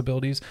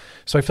responsibilities.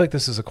 So I feel like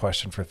this is a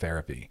question for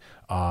therapy.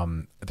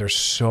 There's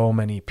so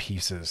many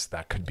pieces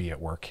that could be at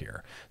work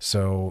here.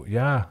 So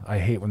yeah, I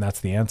hate when that's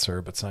the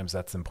answer, but sometimes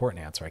that's the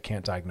important answer. I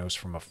can't diagnose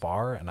from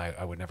afar, and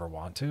I would never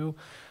want to.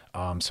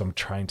 So I'm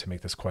trying to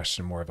make this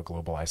question more of a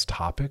globalized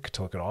topic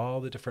to look at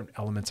all the different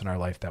elements in our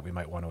life that we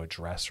might want to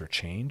address or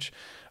change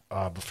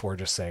before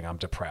just saying I'm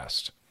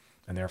depressed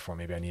and therefore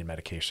maybe I need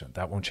medication.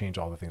 That won't change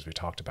all the things we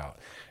talked about.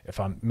 If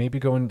I'm maybe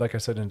going, like I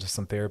said, into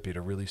some therapy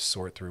to really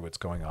sort through what's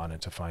going on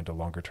and to find a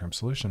longer term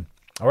solution.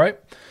 All right.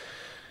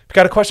 If you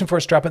got a question for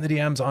us, drop in the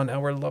DMs on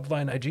our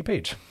Loveline IG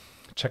page.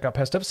 Check out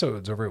past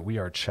episodes over at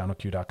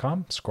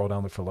wearechannelq.com. Scroll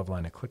down, look for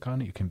Loveline, and click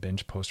on it. You can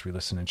binge, post,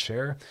 re-listen, and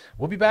share.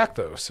 We'll be back,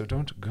 though, so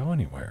don't go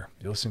anywhere.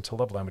 You're listening to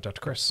Loveline with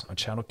Dr. Chris on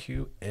Channel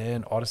Q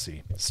and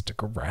Odyssey.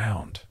 Stick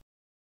around.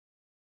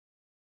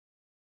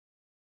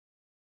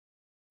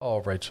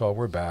 All right, y'all,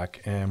 we're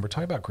back, and we're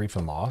talking about grief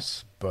and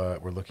loss,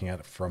 but we're looking at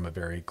it from a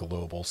very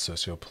global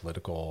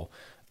socio-political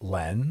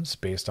lens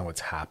based on what's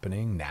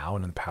happening now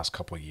and in the past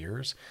couple of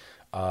years.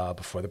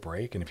 Before the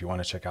break. And if you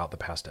want to check out the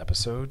past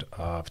episode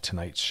of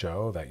tonight's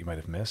show that you might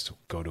have missed,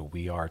 go to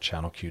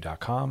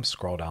wearechannelq.com,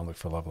 scroll down, look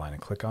for Loveline,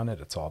 and click on it.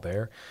 It's all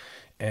there.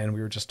 And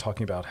we were just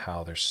talking about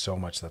how there's so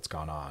much that's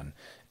gone on.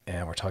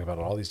 And we're talking about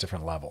all these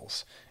different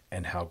levels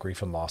and how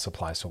grief and loss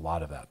applies to a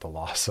lot of that. The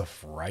loss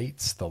of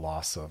rights, the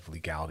loss of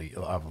legality,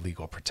 of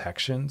legal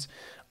protections,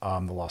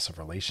 the loss of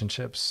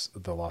relationships,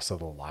 the loss of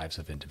the lives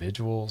of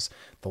individuals,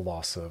 the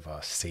loss of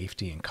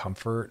safety and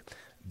comfort,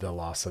 the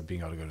loss of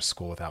being able to go to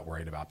school without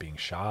worrying about being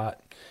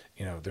shot.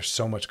 You know, there's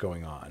so much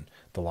going on.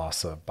 The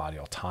loss of body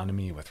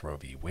autonomy with Roe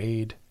v.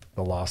 Wade,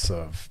 the loss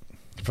of,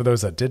 for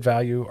those that did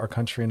value our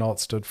country and all it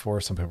stood for,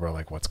 some people are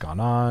like, what's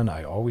gone on?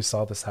 I always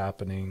saw this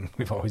happening.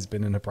 We've always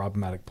been in a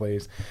problematic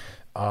place.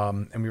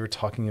 And we were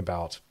talking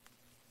about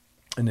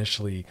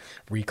initially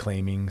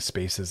reclaiming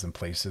spaces and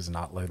places,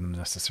 not letting them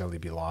necessarily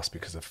be lost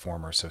because of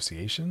former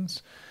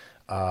associations.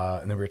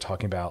 And then we were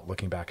talking about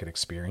looking back at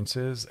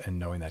experiences and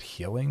knowing that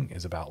healing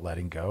is about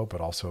letting go, but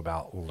also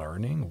about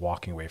learning,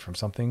 walking away from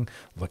something,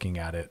 looking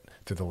at it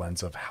through the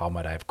lens of how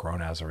might I have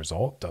grown as a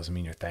result. Doesn't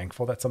mean you're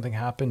thankful that something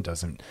happened.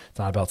 It's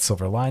not about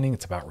silver lining.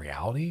 It's about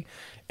reality.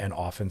 And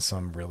often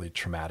some really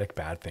traumatic,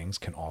 bad things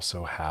can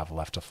also have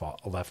left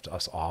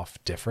us off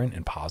different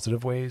in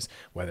positive ways,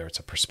 whether it's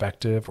a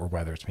perspective or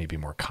whether it's maybe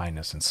more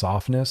kindness and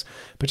softness,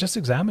 but just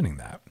examining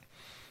that.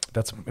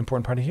 That's an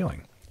important part of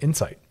healing.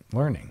 Insight,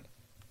 learning.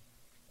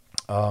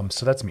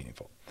 So that's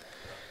meaningful.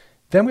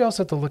 Then we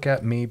also have to look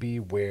at maybe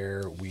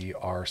where we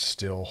are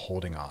still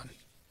holding on,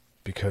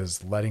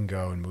 because letting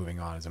go and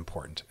moving on is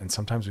important. And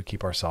sometimes we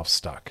keep ourselves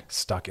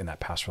stuck in that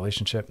past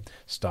relationship,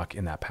 stuck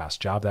in that past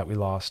job that we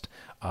lost,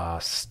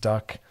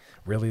 stuck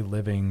really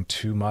living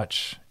too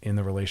much in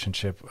the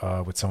relationship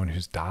with someone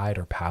who's died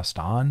or passed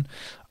on,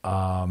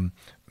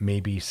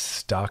 maybe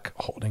stuck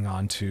holding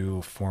on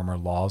to former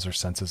laws or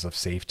senses of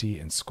safety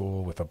in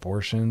school with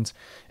abortions,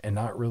 and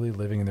not really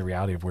living in the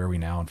reality of where we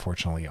now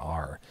unfortunately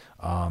are,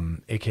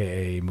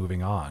 aka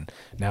moving on.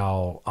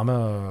 Now, I'm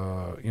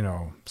a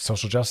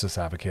social justice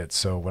advocate,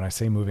 so when I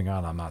say moving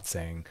on, I'm not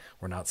saying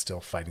we're not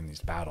still fighting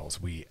these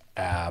battles. We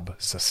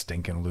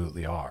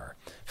abso-stinkin-lutely are.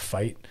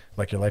 Fight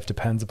like your life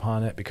depends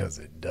upon it, because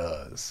it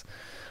does.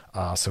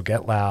 So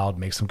get loud,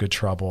 make some good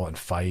trouble, and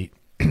fight.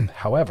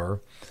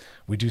 However,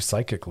 we do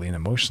psychically and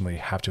emotionally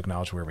have to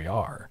acknowledge where we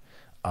are.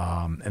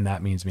 And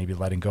that means maybe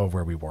letting go of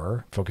where we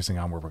were, focusing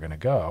on where we're going to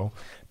go.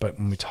 But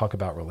when we talk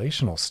about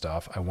relational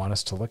stuff, I want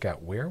us to look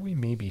at where we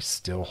may be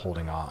still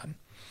holding on.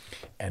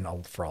 And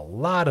for a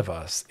lot of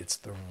us, it's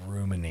the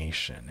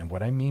rumination. And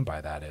what I mean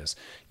by that is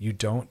you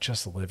don't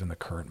just live in the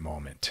current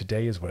moment.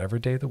 Today is whatever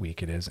day of the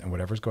week it is, and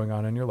whatever's going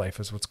on in your life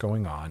is what's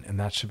going on. And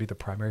that should be the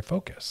primary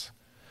focus.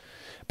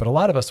 But a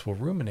lot of us will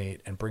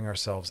ruminate and bring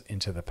ourselves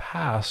into the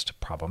past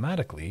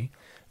problematically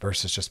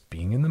versus just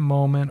being in the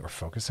moment or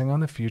focusing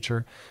on the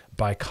future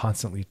by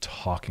constantly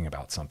talking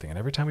about something. And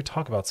every time we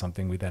talk about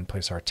something, we then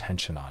place our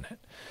attention on it.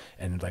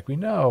 And like we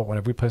know,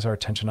 whenever we place our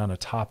attention on a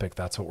topic,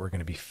 that's what we're going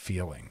to be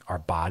feeling. Our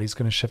body's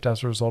going to shift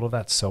as a result of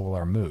that, so will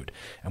our mood.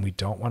 And we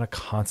don't want to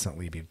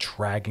constantly be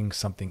dragging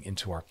something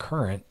into our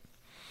current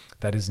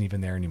that isn't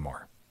even there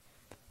anymore.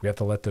 We have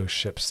to let those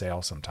ships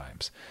sail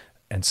sometimes.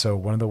 And so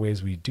one of the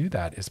ways we do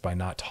that is by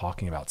not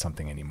talking about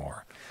something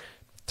anymore.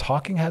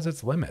 Talking has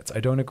its limits. I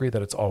don't agree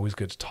that it's always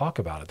good to talk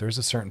about it. There's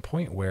a certain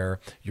point where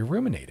you're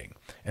ruminating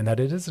and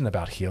that it isn't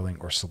about healing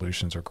or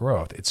solutions or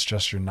growth. It's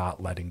just you're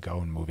not letting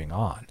go and moving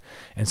on.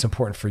 And it's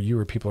important for you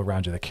or people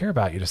around you that care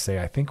about you to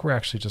say, I think we're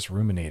actually just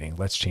ruminating.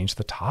 Let's change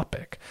the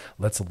topic.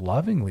 Let's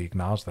lovingly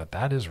acknowledge that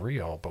that is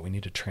real, but we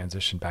need to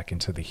transition back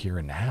into the here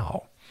and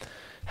now.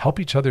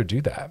 Help each other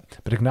do that,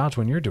 but acknowledge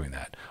when you're doing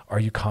that. Are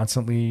you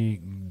constantly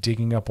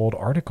digging up old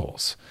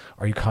articles?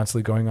 Are you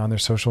constantly going on their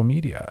social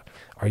media?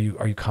 Are you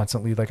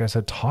constantly, like I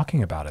said,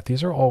 talking about it?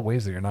 These are all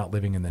ways that you're not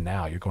living in the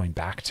now. You're going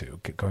back to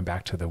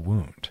the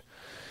wound.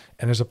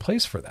 And there's a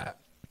place for that,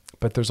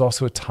 but there's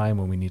also a time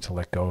when we need to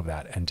let go of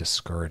that and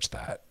discourage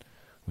that.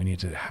 We need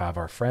to have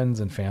our friends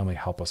and family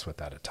help us with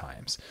that at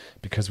times,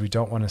 because we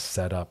don't want to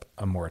set up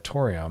a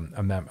moratorium,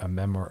 I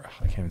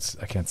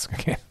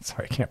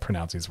can't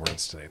pronounce these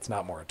words today. It's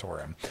not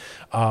moratorium.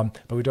 But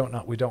we don't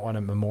want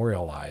to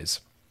memorialize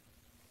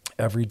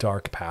every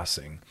dark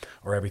passing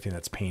or everything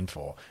that's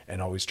painful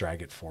and always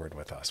drag it forward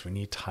with us. We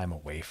need time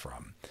away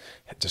from.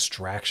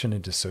 Distraction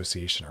and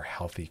dissociation are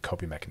healthy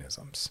coping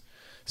mechanisms.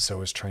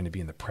 So is trying to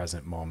be in the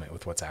present moment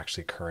with what's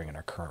actually occurring in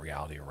our current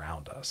reality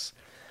around us.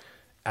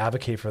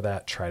 Advocate for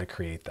that, try to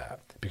create that,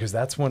 because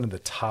that's one of the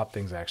top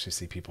things I actually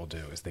see people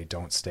do is they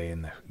don't stay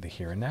in the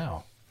here and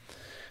now.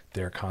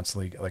 They're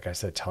constantly, like I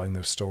said, telling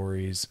those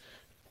stories,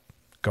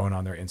 going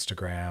on their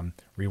Instagram,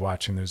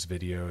 rewatching those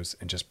videos,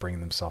 and just bringing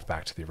themselves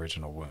back to the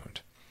original wound.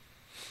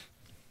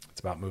 It's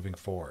about moving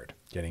forward,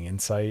 getting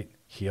insight,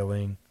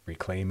 healing,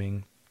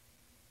 reclaiming,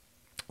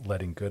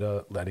 letting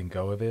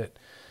go of it,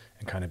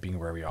 and kind of being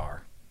where we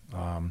are.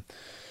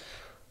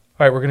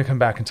 All right, we're going to come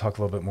back and talk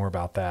a little bit more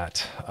about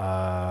that.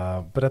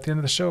 But at the end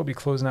of the show, we'll be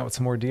closing out with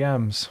some more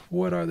DMs.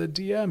 What are the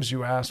DMs,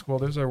 you ask? Well,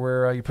 those are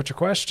where you put your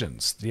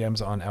questions.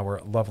 DMs on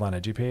our Loveline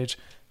IG page.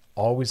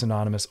 Always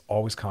anonymous,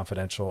 always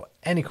confidential.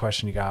 Any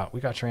question you got,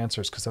 we got your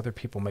answers, because other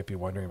people might be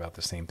wondering about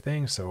the same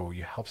thing. So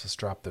you helps us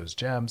drop those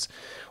gems.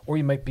 Or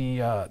you might be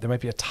there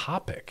might be a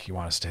topic you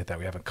want us to hit that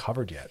we haven't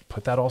covered yet.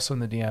 Put that also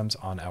in the DMs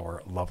on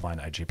our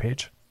Loveline IG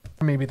page.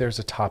 Or maybe there's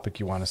a topic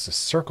you want us to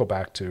circle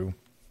back to,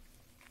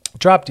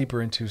 drop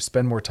deeper into,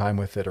 spend more time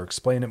with it, or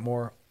explain it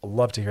more. I'd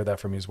love to hear that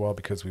from you as well,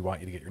 because we want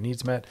you to get your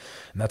needs met.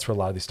 And that's where a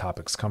lot of these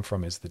topics come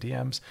from, is the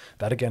DMs.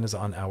 That, again, is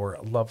on our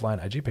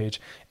Loveline IG page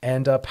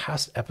and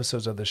past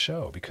episodes of the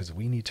show, because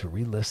we need to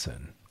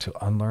re-listen to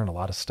unlearn a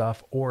lot of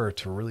stuff or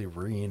to really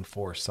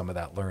reinforce some of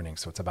that learning.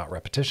 So it's about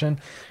repetition.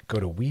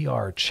 Go to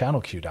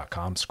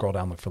wearechannelq.com, scroll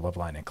down, look for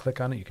Loveline, and click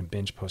on it. You can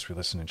binge, post,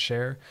 re-listen, and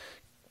share.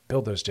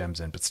 Build those gems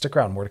in, but stick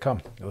around, more to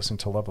come. You're listening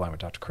to Loveline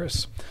with Dr.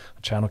 Chris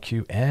on Channel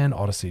Q and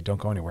Odyssey.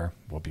 Don't go anywhere.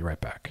 We'll be right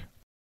back.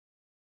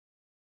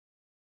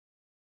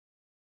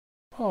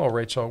 Oh,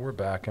 Rachel, we're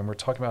back, and we're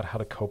talking about how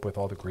to cope with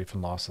all the grief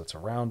and loss that's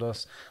around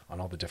us on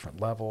all the different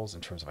levels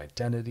in terms of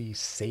identity,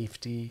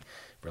 safety,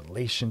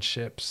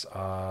 relationships,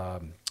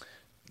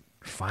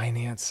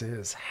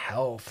 finances,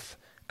 health,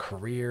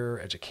 career,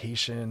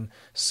 education.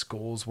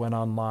 Schools went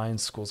online.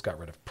 Schools got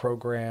rid of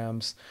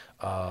programs.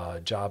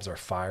 Jobs are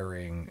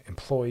firing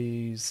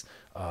employees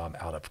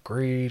out of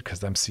greed, because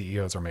them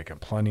CEOs are making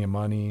plenty of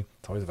money.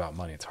 It's always about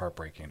money. It's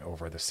heartbreaking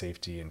over the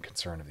safety and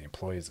concern of the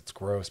employees. It's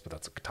gross, but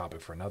that's a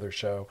topic for another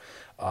show.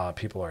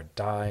 People are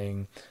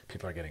dying.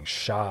 People are getting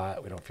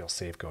shot. We don't feel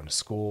safe going to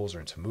schools or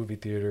into movie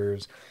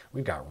theaters.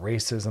 We've got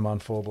racism on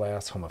full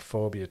blast,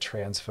 homophobia,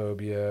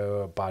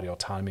 transphobia, body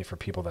autonomy for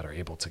people that are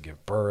able to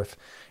give birth.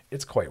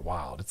 It's quite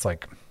wild. It's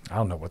like, I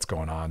don't know what's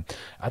going on.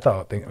 I'm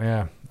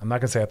not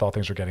going to say I thought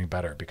things were getting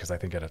better, because I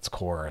think at its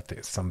core,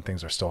 some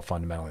things are still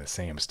fundamentally the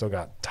same. Still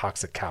got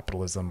toxic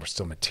capitalism. We're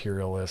still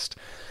materialist.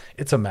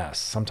 It's a mess.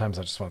 Sometimes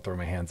I just want to throw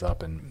my hands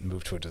up and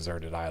move to a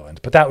deserted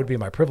island. But that would be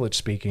my privilege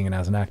speaking. And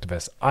as an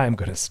activist, I'm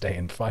going to stay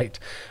and fight.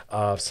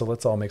 So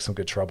let's all make some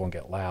good trouble and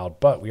get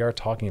loud. But we are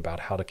talking about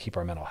how to keep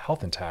our mental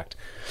health intact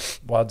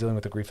while dealing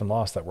with the grief and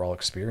loss that we're all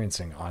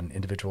experiencing on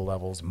individual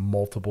levels,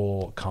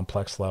 multiple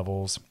complex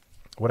levels,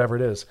 whatever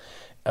it is.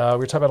 We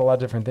were talking about a lot of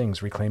different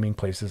things: reclaiming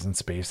places and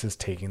spaces,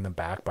 taking them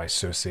back by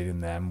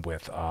associating them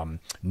with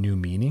new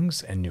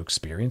meanings and new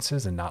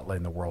experiences, and not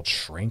letting the world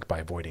shrink by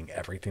avoiding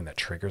everything that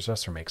triggers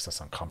us or makes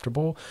us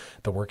uncomfortable.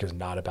 The work is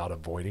not about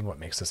avoiding what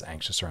makes us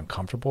anxious or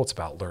uncomfortable. It's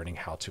about learning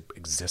how to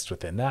exist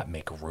within that,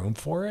 make room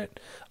for it,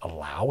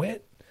 allow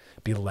it,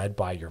 be led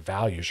by your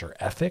values, your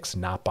ethics,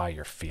 not by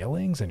your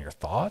feelings and your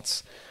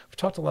thoughts. We've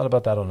talked a lot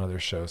about that on other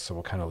shows, so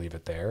we'll kind of leave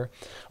it there.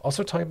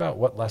 Also talking about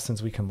what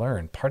lessons we can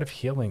learn. Part of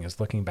healing is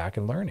looking back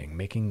and learning,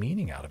 making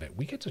meaning out of it.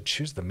 We get to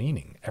choose the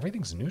meaning.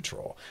 Everything's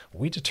neutral.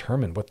 We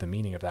determine what the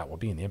meaning of that will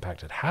be and the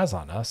impact it has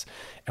on us.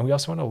 And we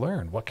also want to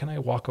learn, what can I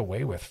walk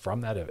away with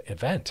from that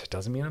event?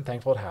 Doesn't mean I'm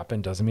thankful it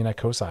happened. Doesn't mean I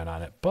co-sign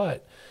on it,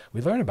 but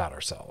we learn about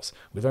ourselves.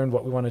 We learn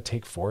what we want to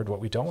take forward, what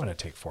we don't want to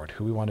take forward,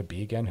 who we want to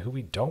be again, who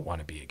we don't want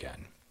to be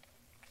again.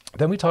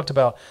 Then we talked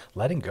about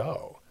letting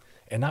go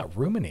and not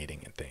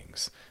ruminating in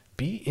things.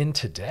 Be in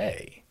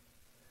today.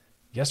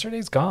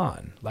 Yesterday's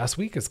gone. Last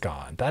week is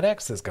gone. That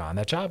ex is gone.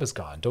 That job is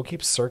gone. Don't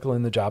keep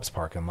circling the jobs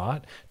parking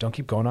lot. Don't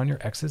keep going on your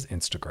ex's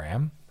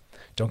Instagram.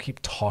 Don't keep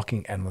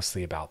talking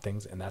endlessly about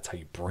things. And that's how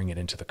you bring it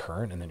into the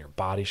current. And then your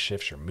body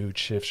shifts, your mood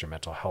shifts, your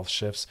mental health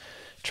shifts.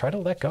 Try to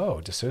let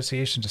go.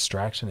 Dissociation,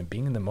 distraction, and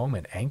being in the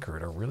moment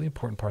anchored are really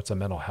important parts of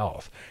mental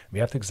health. We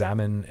have to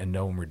examine and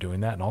know when we're doing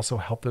that, and also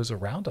help those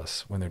around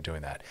us when they're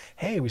doing that.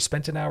 Hey, we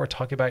spent an hour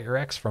talking about your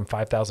ex from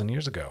 5,000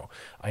 years ago.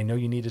 I know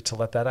you needed to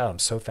let that out. I'm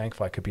so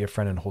thankful I could be a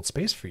friend and hold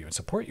space for you and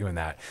support you in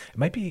that. It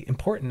might be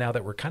important now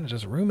that we're kind of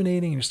just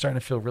ruminating and you're starting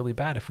to feel really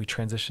bad if we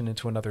transition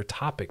into another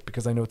topic,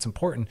 because I know it's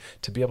important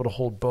to be able to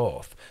hold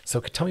both.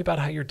 So tell me about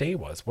how your day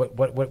was.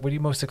 What are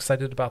you most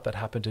excited about that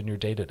happened in your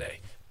day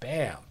today?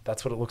 Bam.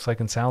 That's what it looks like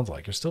and sounds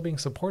like. You're still being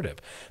supportive,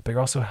 but you're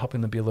also helping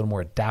them be a little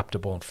more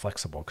adaptable and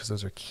flexible, because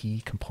those are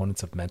key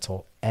components of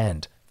mental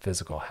and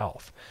physical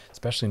health,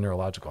 especially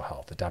neurological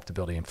health,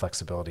 adaptability and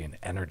flexibility and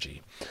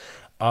energy.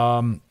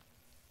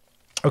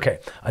 Okay,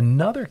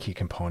 another key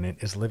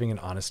component is living in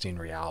honesty and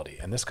reality.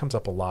 And this comes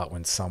up a lot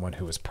when someone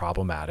who is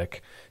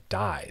problematic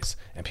dies.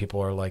 And people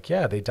are like,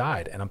 yeah, they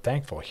died, and I'm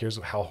thankful.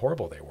 Here's how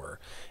horrible they were.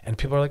 And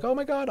people are like, oh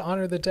my God,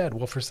 honor the dead.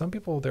 Well, for some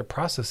people, their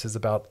process is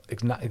about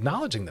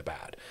acknowledging the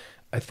bad.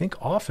 I think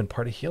often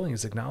part of healing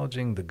is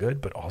acknowledging the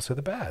good, but also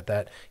the bad.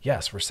 That,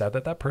 yes, we're sad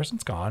that that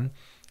person's gone,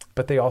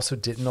 but they also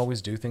didn't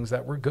always do things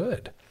that were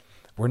good.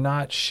 We're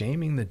not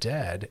shaming the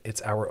dead.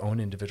 It's our own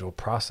individual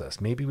process.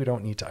 Maybe we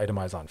don't need to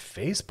itemize on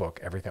Facebook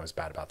everything that was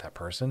bad about that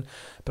person,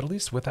 but at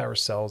least with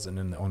ourselves and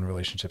in the own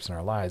relationships in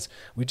our lives,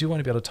 we do want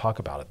to be able to talk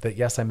about it. That,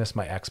 yes, I miss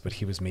my ex, but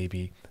he was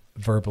maybe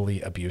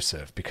verbally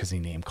abusive because he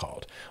name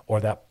called.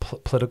 Or that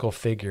political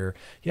figure,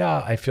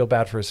 yeah, I feel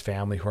bad for his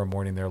family who are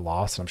mourning their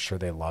loss, and I'm sure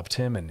they loved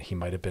him and he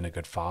might have been a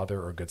good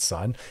father or a good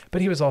son,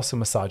 but he was also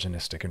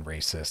misogynistic and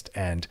racist,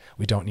 and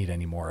we don't need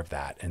any more of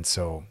that. And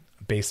so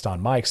based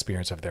on my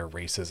experience of their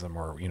racism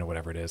or,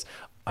 whatever it is,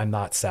 I'm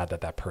not sad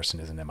that that person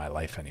isn't in my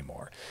life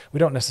anymore. We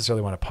don't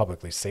necessarily want to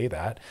publicly say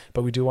that,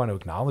 but we do want to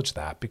acknowledge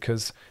that,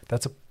 because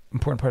that's an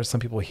important part of some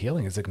people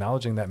healing, is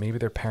acknowledging that maybe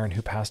their parent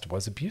who passed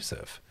was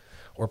abusive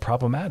or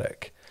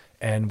problematic.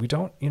 And we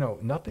don't,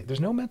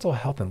 there's no mental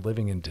health in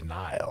living in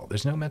denial.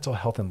 There's no mental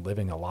health in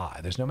living a lie.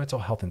 There's no mental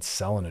health in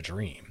selling a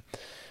dream.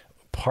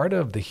 Part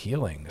of the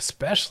healing,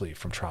 especially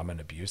from trauma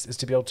and abuse, is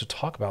to be able to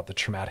talk about the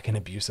traumatic and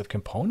abusive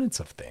components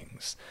of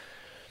things.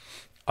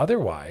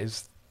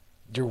 Otherwise,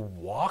 you're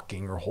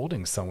walking or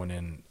holding someone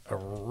in a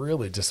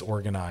really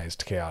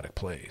disorganized, chaotic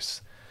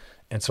place.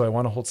 And so I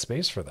want to hold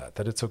space for that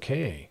it's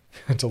okay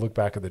to look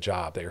back at the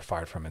job that you're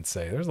fired from and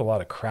say, there's a lot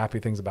of crappy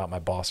things about my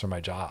boss or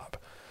my job,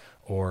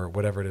 or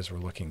whatever it is we're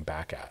looking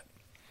back at.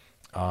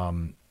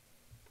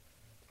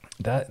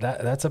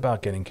 That's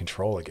about getting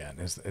control again,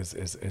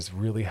 is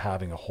really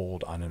having a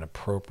hold on an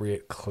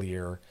appropriate,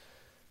 clear,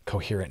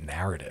 coherent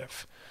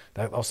narrative.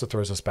 That also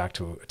throws us back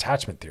to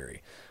attachment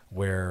theory,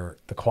 where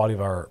the quality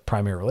of our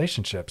primary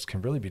relationships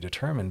can really be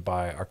determined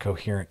by our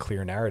coherent,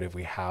 clear narrative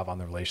we have on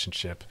the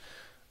relationship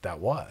that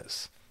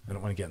was. I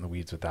don't want to get in the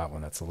weeds with that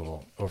one. That's a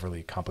little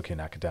overly complicated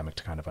and academic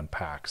to kind of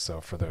unpack. So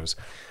for those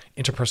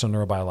interpersonal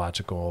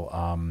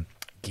neurobiological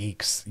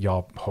geeks,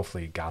 y'all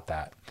hopefully got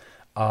that.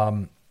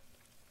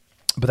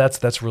 But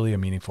that's really a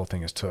meaningful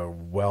thing, is to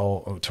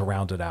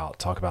round it out,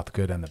 talk about the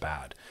good and the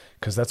bad,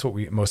 because that's what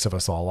most of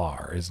us all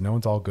are. Is no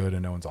one's all good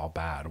and no one's all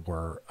bad.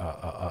 We're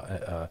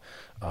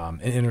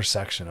an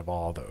intersection of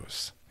all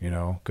those,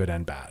 good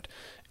and bad.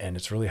 And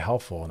it's really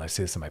helpful, and I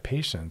say this to my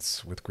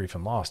patients with grief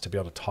and loss, to be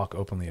able to talk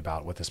openly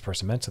about what this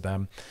person meant to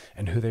them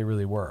and who they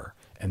really were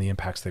and the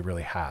impacts they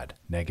really had,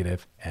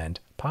 negative and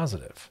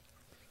positive.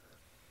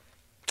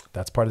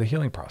 That's part of the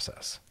healing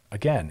process.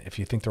 Again, if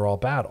you think they're all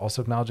bad,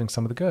 also acknowledging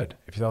some of the good.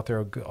 If you thought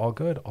they're all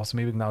good, also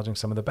maybe acknowledging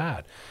some of the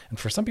bad. And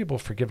for some people,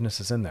 forgiveness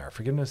is in there.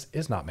 Forgiveness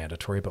is not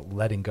mandatory, but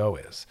letting go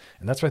is.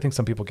 And that's why I think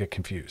some people get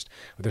confused.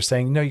 They're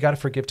saying, no, you got to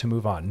forgive to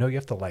move on. No, you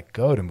have to let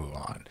go to move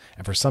on.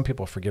 And for some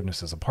people,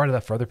 forgiveness is a part of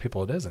that. For other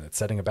people, it isn't. It's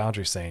setting a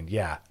boundary saying,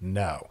 yeah,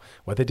 no,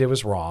 what they did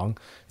was wrong.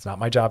 It's not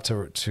my job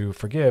to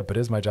forgive, but it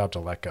is my job to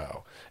let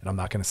go. And I'm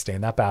not going to stay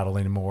in that battle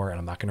anymore. And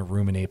I'm not going to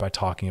ruminate by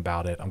talking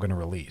about it. I'm going to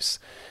release.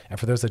 And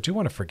for those that do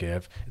want to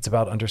forgive, it's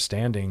about understanding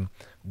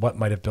what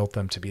might have built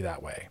them to be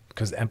that way,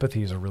 because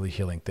empathy is a really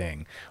healing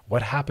thing.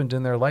 What happened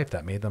in their life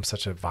that made them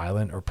such a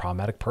violent or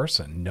problematic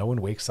person? No one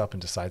wakes up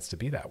and decides to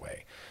be that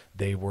way.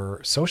 They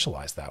were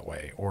socialized that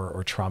way,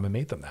 or trauma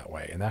made them that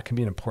way. And that can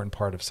be an important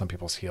part of some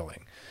people's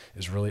healing,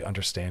 is really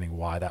understanding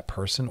why that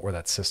person or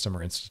that system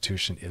or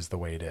institution is the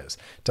way it is.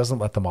 It doesn't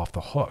let them off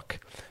the hook,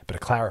 but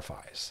it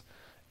clarifies.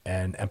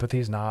 And empathy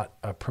is not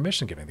a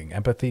permission giving thing.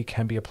 Empathy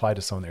can be applied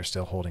to someone they're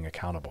still holding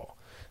accountable,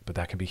 but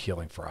that can be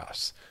healing for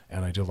us.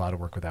 And I do a lot of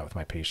work with that with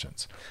my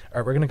patients. All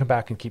right, we're going to come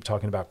back and keep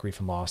talking about grief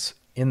and loss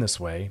in this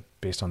way,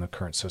 based on the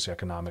current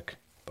socioeconomic,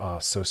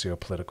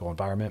 socio-political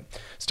environment.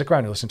 Stick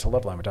around and listen to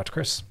Loveline with Dr.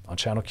 Chris on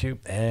Channel Q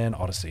and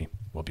Odyssey.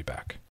 We'll be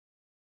back.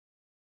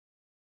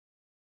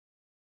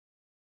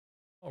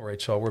 All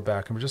right, y'all, we're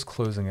back, and we're just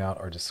closing out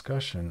our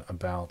discussion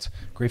about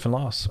grief and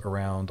loss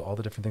around all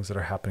the different things that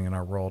are happening in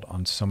our world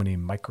on so many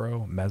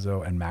micro,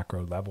 meso, and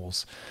macro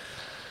levels.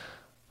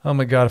 Oh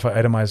my God, if I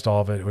itemized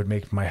all of it, it would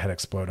make my head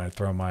explode. I'd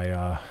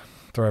throw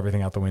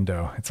everything out the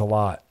window. It's a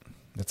lot.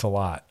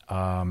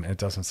 It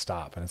doesn't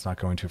stop, and it's not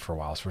going to for a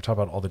while. So we're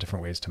talking about all the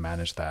different ways to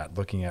manage that,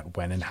 looking at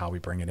when and how we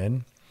bring it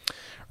in,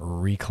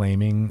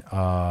 reclaiming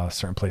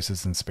certain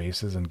places and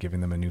spaces and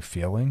giving them a new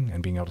feeling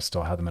and being able to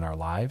still have them in our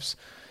lives.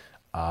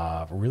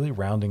 Really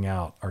rounding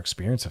out our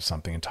experience of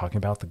something and talking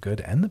about the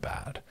good and the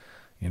bad,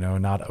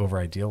 not over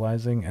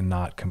idealizing and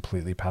not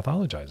completely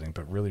pathologizing,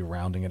 but really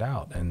rounding it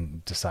out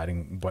and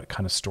deciding what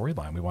kind of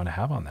storyline we want to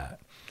have on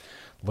that.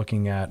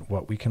 Looking at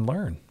what we can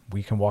learn.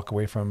 We can walk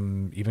away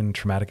from even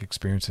traumatic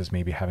experiences,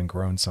 maybe having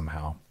grown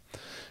somehow.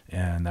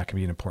 And that can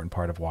be an important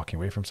part of walking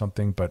away from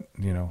something, but,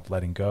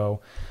 letting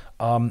go.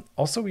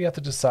 Also, we have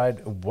to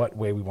decide what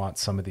way we want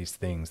some of these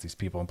things, these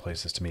people and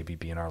places to maybe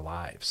be in our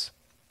lives.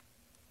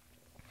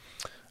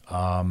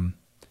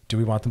 Do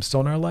we want them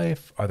still in our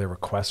life? Are there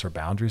requests or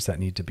boundaries that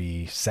need to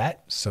be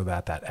set so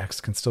that that ex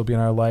can still be in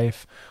our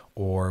life,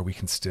 or we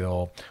can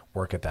still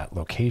work at that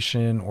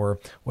location, or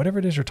whatever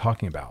it is you're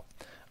talking about?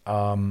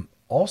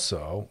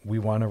 Also, we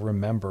want to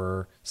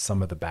remember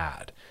some of the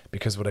bad,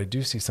 because what I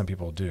do see some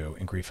people do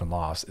in grief and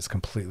loss is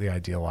completely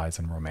idealize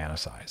and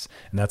romanticize.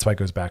 And that's why it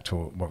goes back to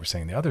what we're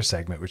saying in the other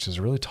segment, which is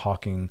really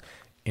talking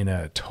in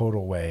a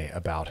total way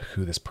about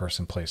who this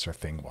person, place, or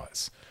thing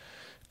was.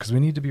 Because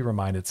we need to be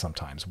reminded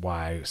sometimes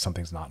why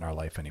something's not in our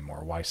life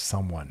anymore, why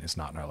someone is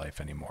not in our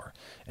life anymore.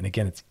 And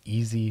again, it's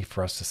easy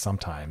for us to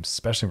sometimes,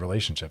 especially in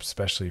relationships,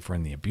 especially if we're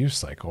in the abuse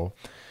cycle,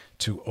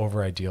 to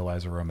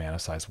over-idealize or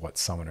romanticize what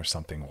someone or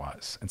something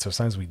was. And so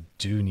sometimes we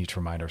do need to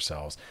remind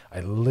ourselves.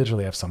 I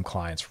literally have some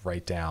clients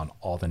write down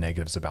all the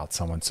negatives about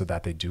someone so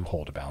that they do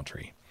hold a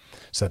boundary,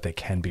 so that they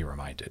can be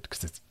reminded,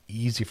 because it's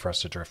easy for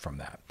us to drift from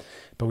that.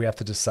 But we have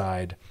to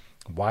decide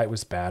why it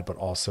was bad, but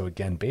also,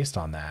 again, based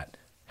on that,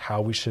 how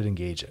we should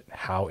engage it,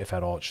 how, if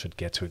at all, it should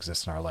get to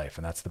exist in our life.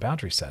 And that's the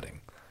boundary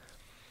setting.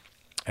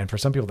 And for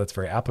some people, that's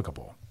very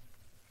applicable.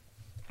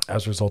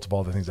 As a result of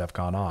all the things that have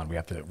gone on, we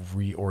have to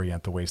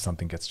reorient the way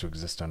something gets to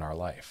exist in our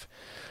life.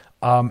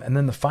 And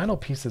then the final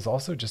piece is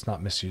also just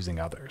not misusing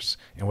others.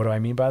 And what do I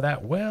mean by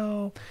that?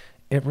 Well,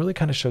 it really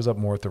kind of shows up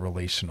more at the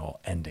relational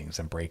endings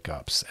and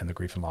breakups and the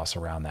grief and loss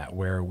around that,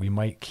 where we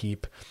might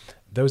keep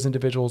those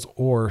individuals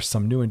or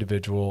some new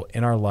individual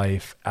in our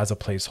life as a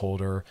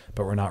placeholder,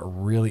 but we're not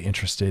really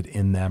interested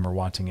in them or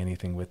wanting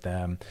anything with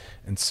them.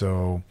 And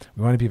so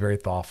we want to be very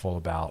thoughtful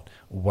about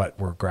what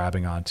we're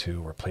grabbing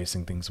onto,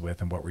 replacing things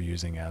with, and what we're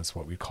using as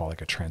what we call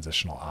like a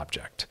transitional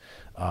object.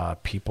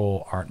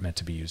 People aren't meant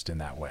to be used in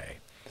that way.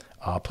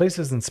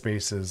 Places and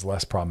spaces,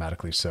 less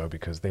problematically so,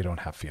 because they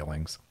don't have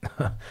feelings.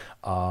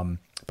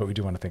 But we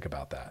do want to think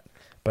about that.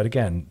 But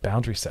again,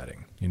 boundary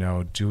setting,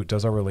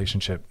 does our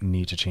relationship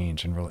need to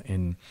change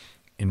in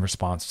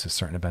response to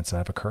certain events that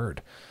have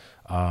occurred?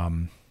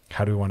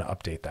 How do we want to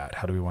update that?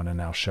 How do we want to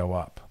now show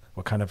up?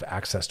 What kind of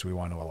access do we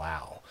want to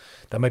allow?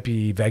 That might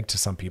be vague to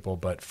some people,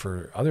 but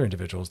for other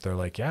individuals, they're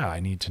like, yeah,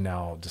 I need to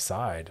now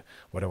decide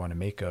what I want to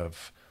make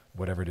of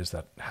whatever it is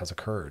that has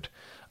occurred.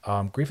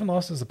 Grief and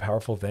loss is a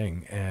powerful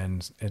thing,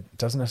 and it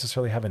doesn't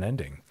necessarily have an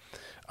ending.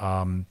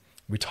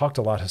 We talked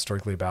a lot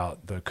historically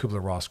about the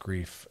Kubler-Ross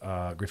grief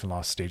and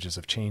loss stages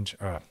of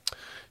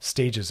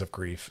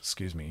grief,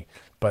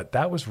 but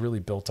that was really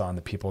built on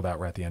the people that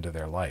were at the end of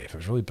their life. It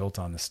was really built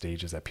on the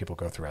stages that people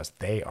go through as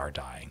they are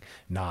dying,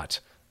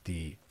 not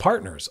the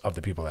partners of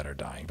the people that are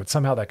dying. But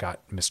somehow that got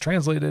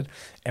mistranslated,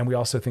 and we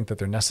also think that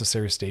they're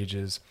necessary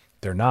stages.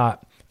 They're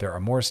not. There are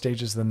more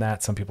stages than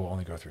that. Some people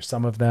only go through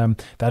some of them.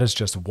 That is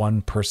just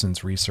one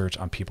person's research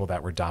on people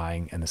that were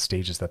dying and the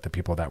stages that the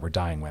people that were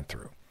dying went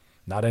through.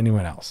 not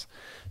anyone else.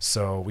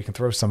 So we can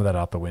throw some of that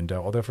out the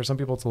window. Although for some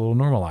people, it's a little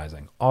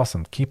normalizing.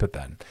 Awesome. Keep it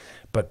then.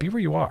 But be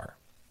where you are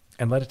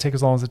and let it take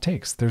as long as it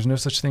takes. There's no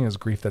such thing as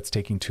grief that's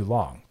taking too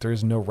long. There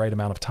is no right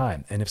amount of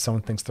time. And if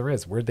someone thinks there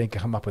is, where'd they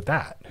come up with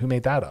that? Who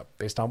made that up?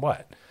 Based on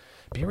what?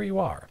 Be where you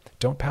are.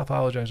 Don't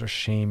pathologize or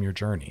shame your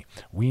journey.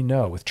 We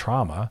know with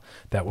trauma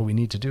that what we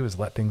need to do is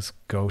let things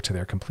go to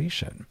their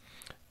completion.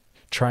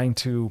 Trying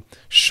to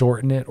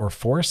shorten it or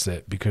force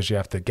it because you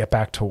have to get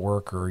back to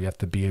work or you have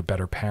to be a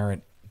better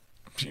parent,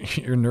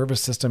 your nervous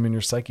system and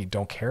your psyche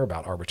don't care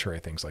about arbitrary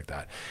things like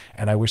that.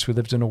 And I wish we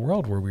lived in a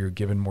world where we were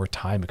given more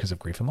time because of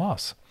grief and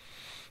loss,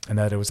 and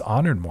that it was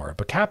honored more.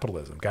 But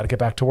capitalism, got to get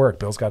back to work.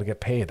 Bills got to get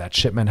paid. That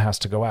shipment has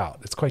to go out.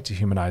 It's quite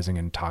dehumanizing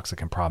and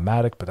toxic and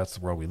problematic, but that's the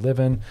world we live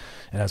in.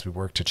 And as we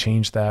work to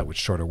change that with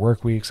shorter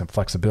work weeks and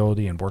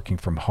flexibility and working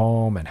from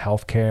home and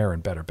healthcare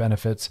and better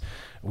benefits,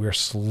 we are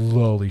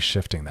slowly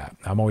shifting that.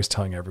 I'm always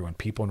telling everyone,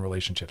 people and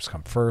relationships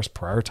come first,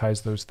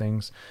 prioritize those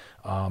things.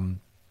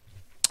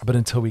 But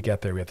until we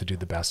get there, we have to do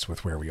the best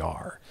with where we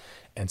are.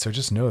 And so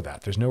just know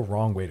that there's no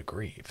wrong way to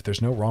grieve.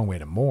 There's no wrong way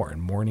to mourn.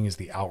 Mourning is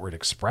the outward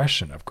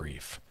expression of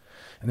grief.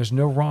 And there's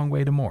no wrong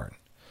way to mourn.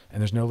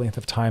 And there's no length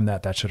of time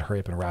that should hurry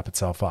up and wrap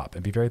itself up.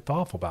 And be very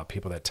thoughtful about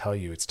people that tell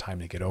you it's time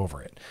to get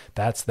over it.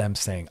 That's them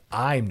saying,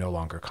 I'm no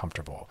longer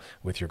comfortable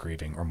with your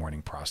grieving or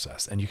mourning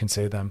process. And you can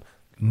say to them,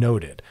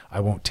 noted,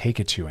 I won't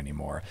take it to you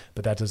anymore.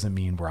 But that doesn't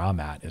mean where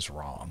I'm at is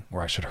wrong,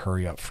 or I should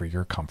hurry up for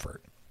your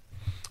comfort.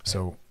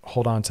 So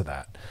hold on to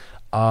that.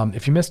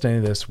 If you missed any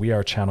of this,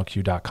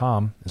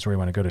 wearechannelq.com is where you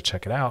want to go to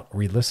check it out,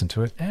 re-listen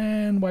to it.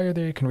 And while you're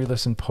there, you can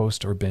re-listen,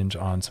 post, or binge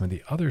on some of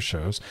the other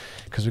shows,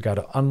 because we got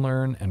to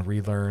unlearn and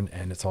relearn,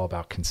 and it's all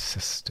about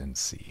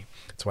consistency.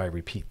 That's why I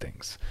repeat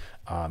things.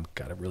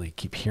 Got to really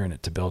keep hearing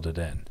it to build it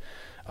in.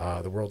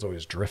 The world's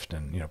always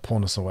drifting,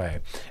 pulling us away.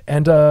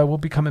 And we'll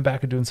be coming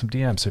back and doing some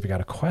DMs. So if you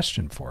got a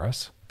question for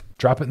us,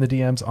 drop it in the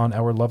DMs on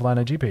our Loveline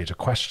IG page. A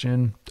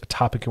question, a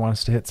topic you want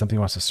us to hit, something you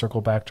want us to circle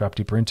back, drop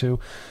deeper into.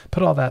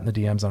 Put all that in the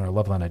DMs on our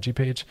Loveline IG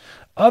page.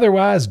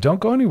 Otherwise, don't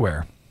go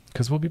anywhere,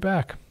 because we'll be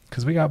back,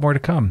 because we got more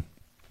to come.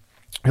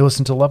 You're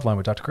listening to Loveline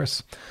with Dr.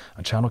 Chris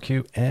on Channel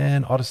Q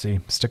and Odyssey.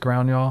 Stick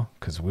around, y'all,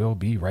 because we'll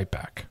be right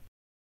back.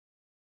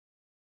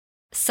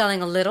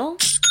 Selling a little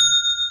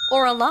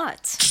or a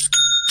lot?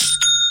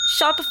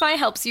 Shopify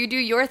helps you do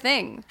your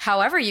thing,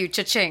 however you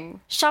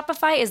cha-ching.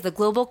 Shopify is the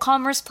global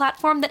commerce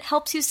platform that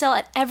helps you sell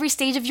at every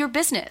stage of your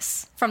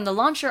business. From the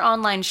launch your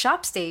online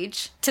shop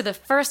stage, to the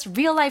first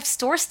real-life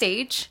store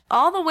stage,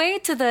 all the way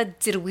to the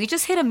did we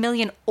just hit 1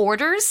 million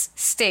orders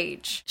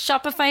stage.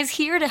 Shopify's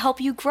here to help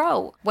you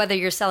grow. Whether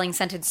you're selling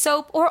scented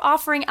soap or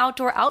offering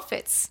outdoor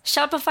outfits,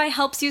 Shopify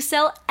helps you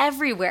sell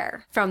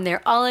everywhere. From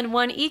their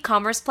all-in-one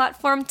e-commerce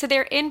platform to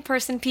their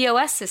in-person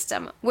POS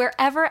system,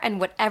 wherever and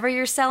whatever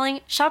you're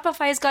selling,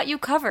 Shopify's got you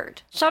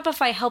covered.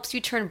 Shopify helps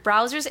you turn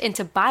browsers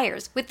into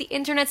buyers with the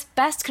internet's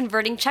best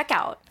converting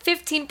checkout.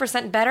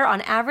 15% better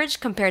on average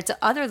compared to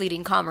other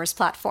leading commerce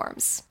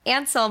platforms.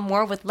 And sell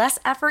more with less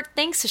effort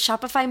thanks to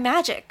Shopify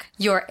Magic,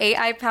 your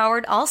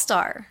AI-powered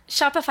all-star.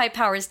 Shopify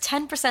powers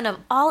 10% of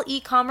all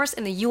e-commerce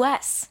in the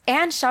US.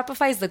 And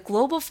Shopify is the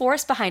global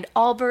force behind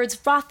Allbirds,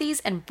 Rothy's,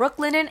 and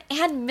Brooklinen,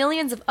 and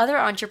millions of other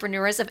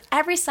entrepreneurs of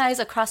every size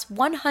across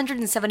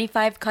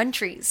 175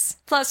 countries.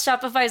 Plus,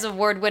 Shopify's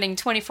award-winning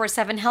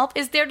 24/7 help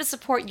is there to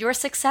support your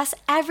success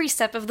every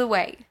step of the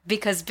way.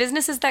 Because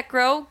businesses that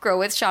grow, grow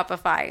with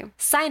Shopify.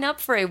 Sign up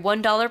for a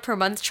 $1 per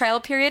month trial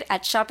period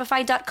at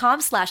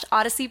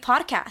shopify.com/Odyssey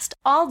Podcast,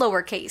 all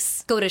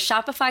lowercase. Go to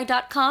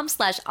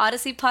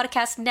shopify.com/Odyssey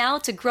Podcast now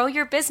to grow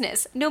your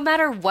business, no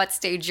matter what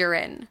stage you're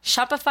in.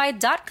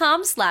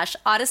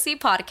 Shopify.com/Odyssey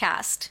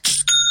Podcast.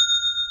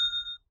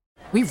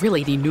 We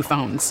really need new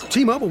phones.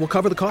 T-Mobile will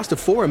cover the cost of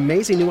 4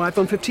 amazing new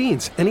iPhone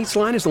 15s, and each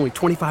line is only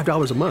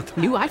 $25 a month.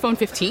 New iPhone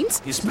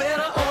 15s? It's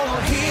better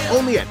over here.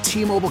 Only at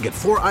T-Mobile, get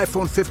 4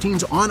 iPhone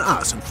 15s on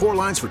us and 4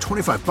 lines for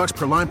 $25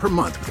 per line per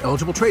month with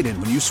eligible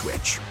trade-in when you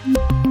switch.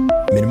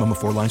 Minimum of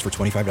 4 lines for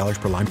 $25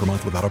 per line per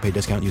month with autopay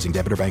discount using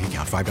debit or bank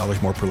account.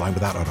 $5 more per line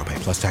without autopay,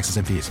 plus taxes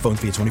and fees. Phone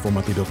fee at 24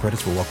 monthly bill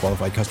credits for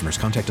well-qualified customers.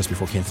 Contact us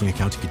before canceling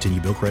account to continue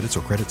bill credits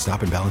or credit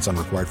stop and balance on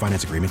required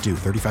finance agreement due.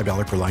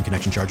 $35 per line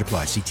connection charge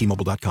applies. See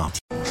T-Mobile.com.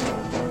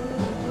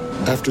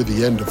 After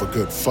the end of a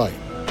good fight,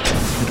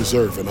 you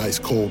deserve an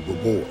ice-cold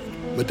reward.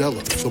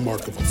 Modelo is the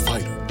mark of a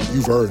fighter.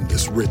 You've earned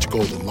this rich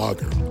golden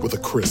lager with a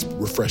crisp,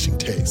 refreshing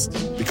taste.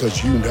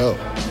 Because you know,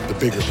 the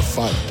bigger the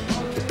fight,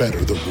 the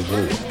better the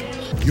reward.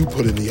 You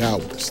put in the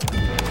hours,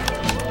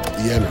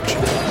 the energy,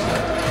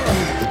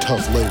 the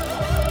tough labor.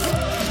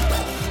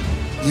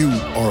 You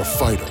are a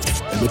fighter,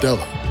 and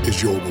Modelo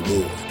is your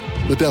reward.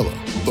 Modelo,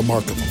 the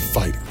mark of a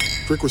fighter.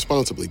 Drink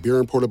responsibly. Beer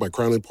imported by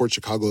Crown Imports,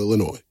 Chicago,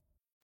 Illinois.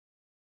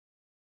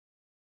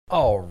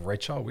 All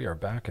right, y'all, we are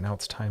back, and now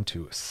it's time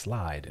to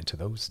slide into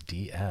those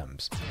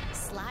DMs.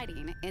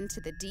 Sliding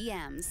into the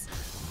DMs.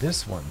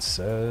 This one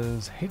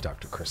says, hey,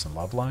 Dr. Chris and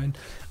Loveline.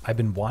 I've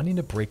been wanting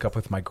to break up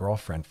with my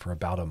girlfriend for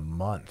about a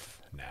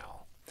month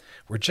now.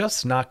 We're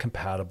just not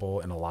compatible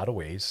in a lot of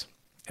ways,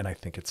 and I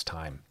think it's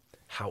time.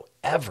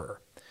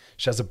 However,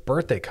 She has a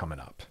birthday coming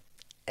up,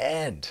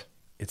 and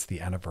it's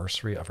the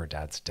anniversary of her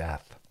dad's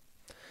death,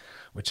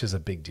 which is a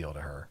big deal to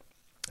her.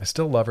 I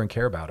still love her and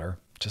care about her,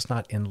 just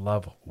not in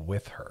love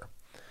with her.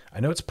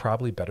 I know it's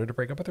probably better to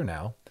break up with her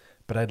now,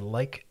 but I'd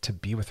like to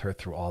be with her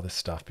through all this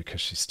stuff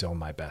because she's still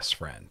my best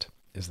friend.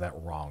 Is that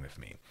wrong of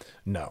me?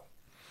 No.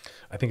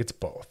 I think it's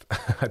both.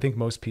 I think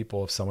most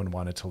people, if someone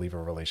wanted to leave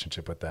a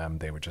relationship with them,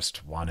 they would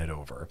just want it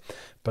over.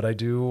 But I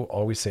do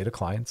always say to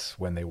clients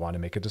when they want to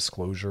make a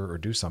disclosure or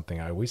do something,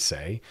 I always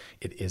say,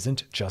 it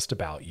isn't just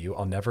about you.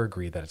 I'll never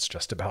agree that it's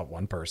just about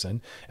one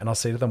person. And I'll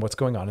say to them, what's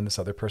going on in this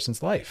other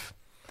person's life?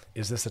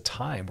 Is this a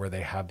time where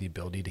they have the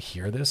ability to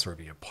hear this or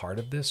be a part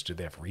of this? Do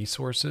they have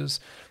resources?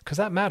 Because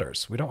that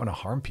matters. We don't want to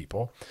harm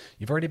people.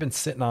 You've already been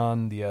sitting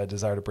on the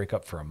desire to break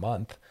up for a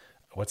month.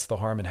 What's the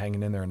harm in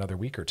hanging in there another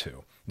week or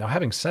two? Now,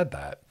 having said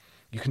that,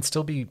 you can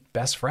still be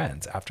best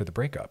friends after the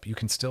breakup. You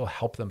can still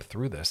help them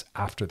through this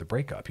after the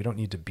breakup. You don't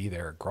need to be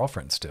their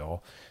girlfriend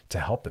still to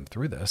help them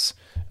through this.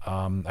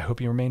 I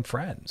hope you remain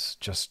friends.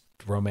 Just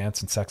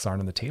romance and sex aren't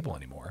on the table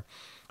anymore.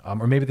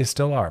 Or maybe they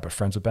still are, but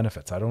friends with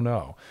benefits. I don't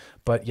know.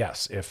 But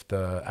yes, if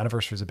the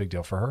anniversary is a big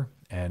deal for her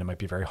and it might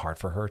be very hard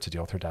for her to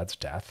deal with her dad's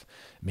death,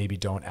 maybe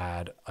don't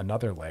add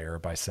another layer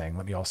by saying,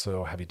 let me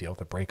also have you deal with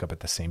the breakup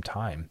at the same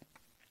time.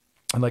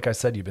 And like I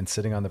said, you've been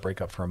sitting on the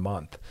breakup for a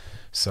month.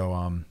 So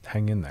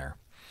hang in there.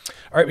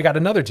 All right, we got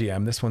another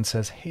DM. This one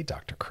says, hey,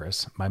 Dr.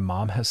 Chris, my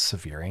mom has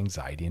severe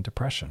anxiety and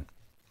depression.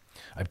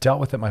 I've dealt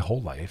with it my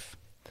whole life,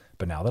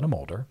 but now that I'm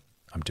older,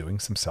 I'm doing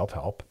some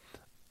self-help.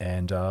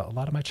 And a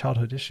lot of my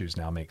childhood issues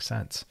now make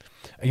sense.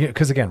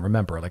 Because again,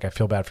 remember, like I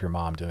feel bad for your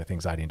mom dealing with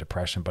anxiety and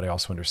depression, but I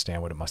also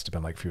understand what it must have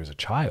been like for you as a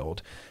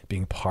child,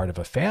 being part of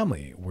a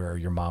family where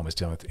your mom was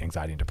dealing with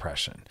anxiety and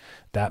depression.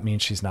 That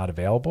means she's not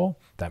available.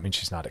 That means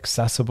she's not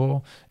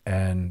accessible.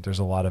 And there's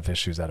a lot of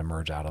issues that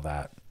emerge out of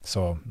that.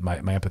 So my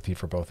empathy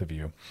for both of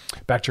you.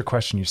 Back to your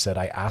question, you said,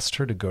 I asked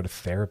her to go to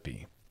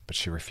therapy, but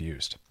she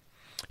refused.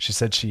 She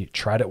said she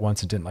tried it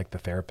once and didn't like the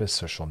therapist,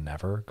 so she'll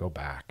never go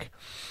back.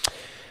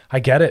 I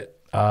get it.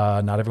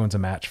 Not everyone's a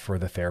match for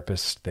the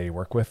therapist they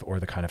work with or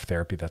the kind of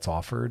therapy that's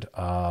offered.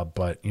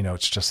 But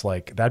it's just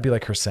like, that'd be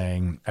like her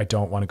saying, I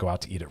don't want to go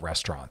out to eat at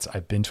restaurants.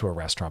 I've been to a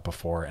restaurant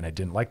before and I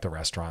didn't like the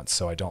restaurant.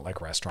 So I don't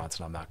like restaurants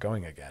and I'm not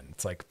going again.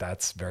 It's like,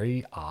 that's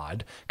very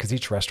odd because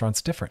each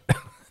restaurant's different.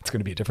 It's going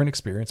to be a different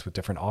experience with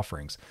different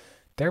offerings.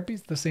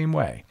 Therapy's the same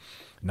way.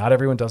 Not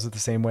everyone does it the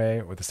same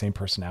way or the same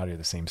personality or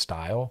the same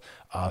style.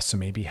 So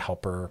maybe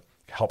help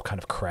kind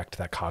of correct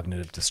that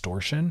cognitive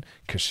distortion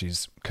because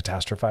she's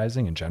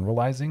catastrophizing and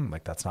generalizing.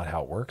 Like that's not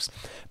how it works.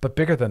 But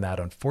bigger than that,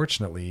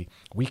 unfortunately,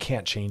 we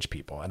can't change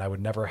people. And I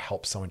would never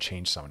help someone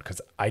change someone because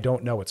I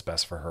don't know what's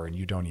best for her and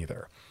you don't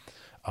either.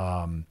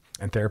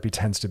 And therapy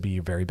tends to be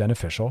very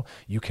beneficial.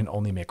 You can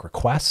only make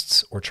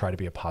requests or try to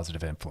be a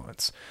positive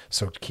influence.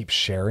 So keep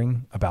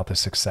sharing about the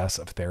success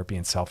of therapy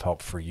and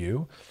self-help for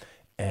you.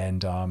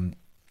 And,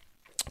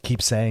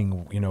 keep saying,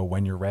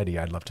 when you're ready,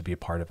 I'd love to be a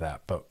part of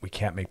that, but we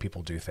can't make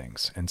people do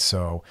things. And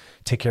so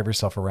take care of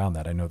yourself around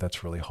that. I know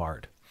that's really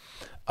hard.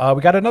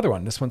 We got another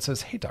one. This one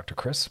says, hey, Dr.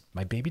 Chris,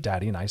 my baby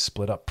daddy and I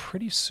split up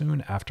pretty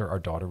soon after our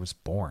daughter was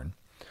born.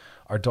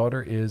 Our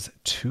daughter is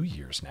 2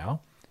 years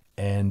now,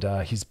 and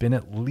he's been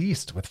at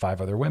least with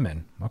 5 other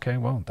women. Okay,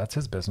 well, that's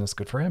his business.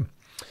 Good for him.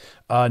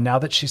 Now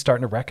that she's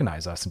starting to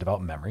recognize us and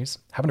develop memories,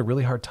 having a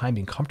really hard time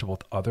being comfortable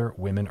with other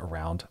women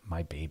around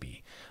my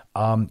baby.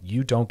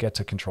 You don't get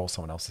to control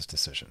someone else's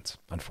decisions,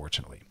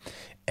 unfortunately.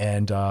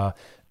 And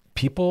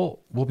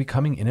people will be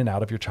coming in and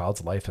out of your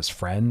child's life as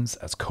friends,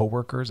 as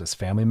coworkers, as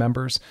family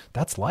members.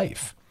 That's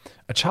life.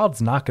 A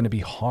child's not going to be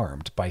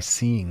harmed by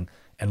seeing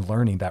and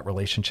learning that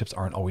relationships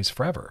aren't always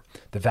forever.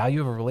 The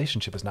value of a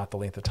relationship is not the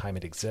length of time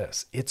it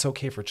exists. It's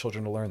okay for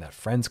children to learn that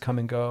friends come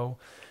and go,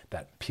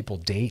 that people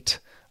date.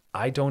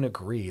 I don't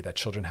agree that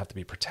children have to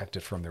be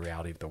protected from the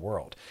reality of the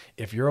world.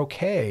 If you're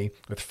okay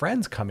with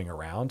friends coming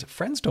around,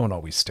 friends don't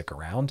always stick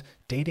around.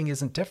 Dating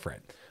isn't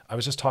different. I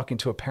was just talking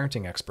to a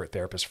parenting expert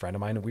therapist friend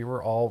of mine, and we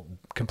were all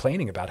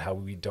complaining about how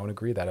we don't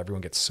agree that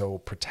everyone gets so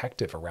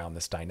protective around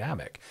this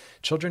dynamic.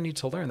 Children need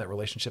to learn that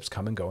relationships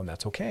come and go, and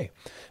that's okay.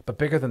 But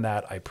bigger than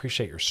that, I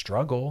appreciate your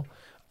struggle.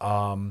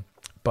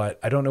 But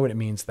I don't know what it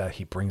means that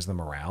he brings them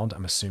around.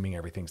 I'm assuming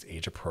everything's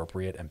age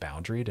appropriate and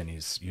boundaried and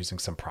he's using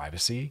some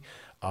privacy.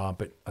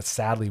 But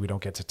sadly, we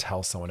don't get to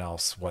tell someone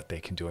else what they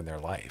can do in their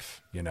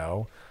life,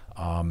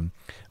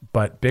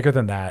 But bigger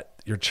than that,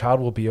 your child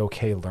will be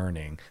okay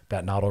learning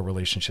that not all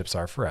relationships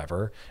are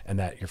forever and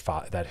that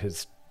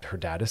her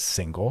dad is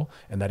single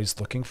and that he's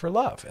looking for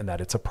love and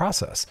that it's a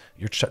process.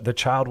 The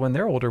child, when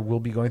they're older, will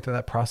be going through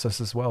that process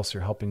as well. So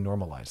you're helping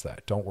normalize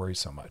that. Don't worry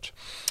so much.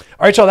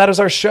 All right, y'all, that is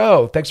our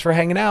show. Thanks for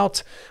hanging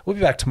out. We'll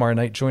be back tomorrow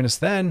night. Join us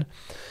then.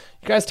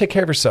 You guys take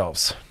care of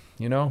yourselves.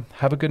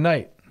 Have a good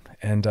night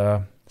and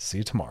see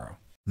you tomorrow.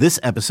 This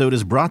episode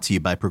is brought to you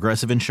by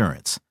Progressive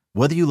Insurance.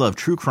 Whether you love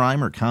true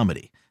crime or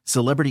comedy,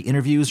 celebrity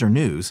interviews or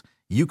news,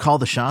 you call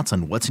the shots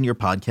on what's in your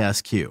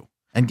podcast queue.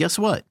 And guess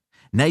what?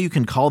 Now you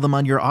can call them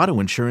on your auto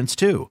insurance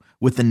too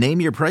with the Name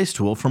Your Price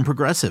tool from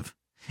Progressive.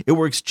 It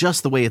works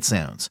just the way it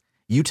sounds.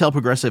 You tell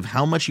Progressive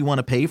how much you want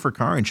to pay for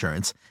car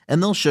insurance,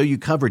 and they'll show you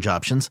coverage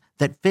options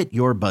that fit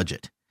your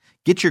budget.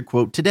 Get your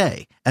quote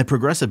today at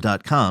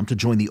Progressive.com to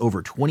join the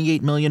over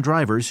 28 million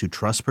drivers who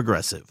trust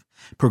Progressive.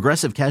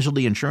 Progressive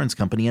Casualty Insurance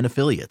Company and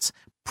Affiliates.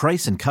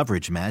 Price and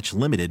coverage match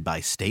limited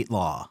by state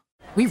law.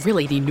 We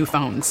really need new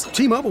phones.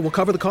 T-Mobile will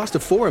cover the cost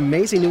of 4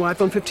 amazing new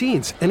iPhone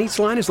 15s, and each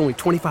line is only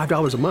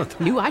 $25 a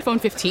month. New iPhone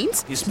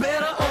 15s? It's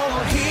better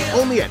over here.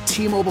 Only at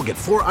T-Mobile, get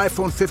 4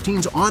 iPhone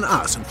 15s on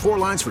us and 4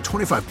 lines for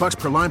 $25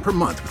 per line per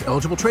month with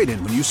eligible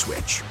trade-in when you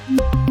switch.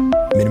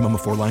 Minimum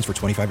of 4 lines for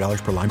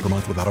 $25 per line per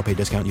month with autopay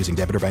discount using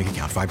debit or bank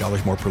account.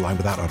 $5 more per line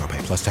without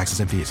autopay, plus taxes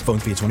and fees. Phone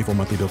fee at 24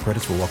 monthly bill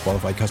credits for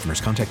well-qualified customers.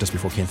 Contact us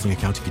before canceling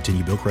account to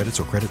continue bill credits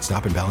or credit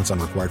stop and balance on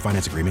required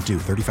finance agreement due.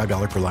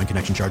 $35 per line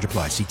connection charge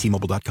applies. See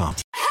T-Mobile.com.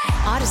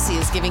 Odyssey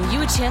is giving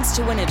you a chance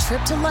to win a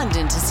trip to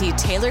London to see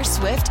Taylor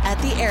Swift at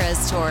the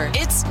Eras Tour.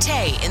 It's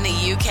Tay in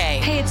the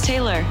UK. Hey, it's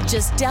Taylor.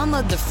 Just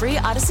download the free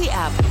Odyssey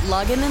app,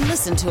 log in and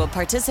listen to a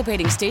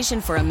participating station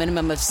for a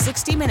minimum of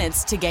 60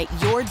 minutes to get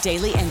your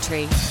daily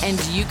entry.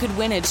 And you could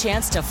win a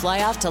chance to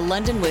fly off to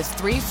London with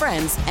 3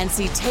 friends and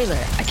see Taylor.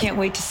 I can't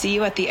wait to see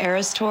you at the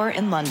Eras Tour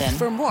in London.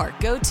 For more,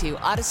 go to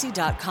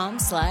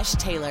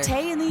odyssey.com/Taylor.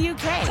 Tay in the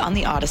UK. It's on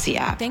the Odyssey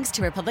app. Thanks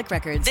to Republic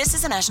Records. This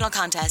is a national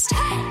contest.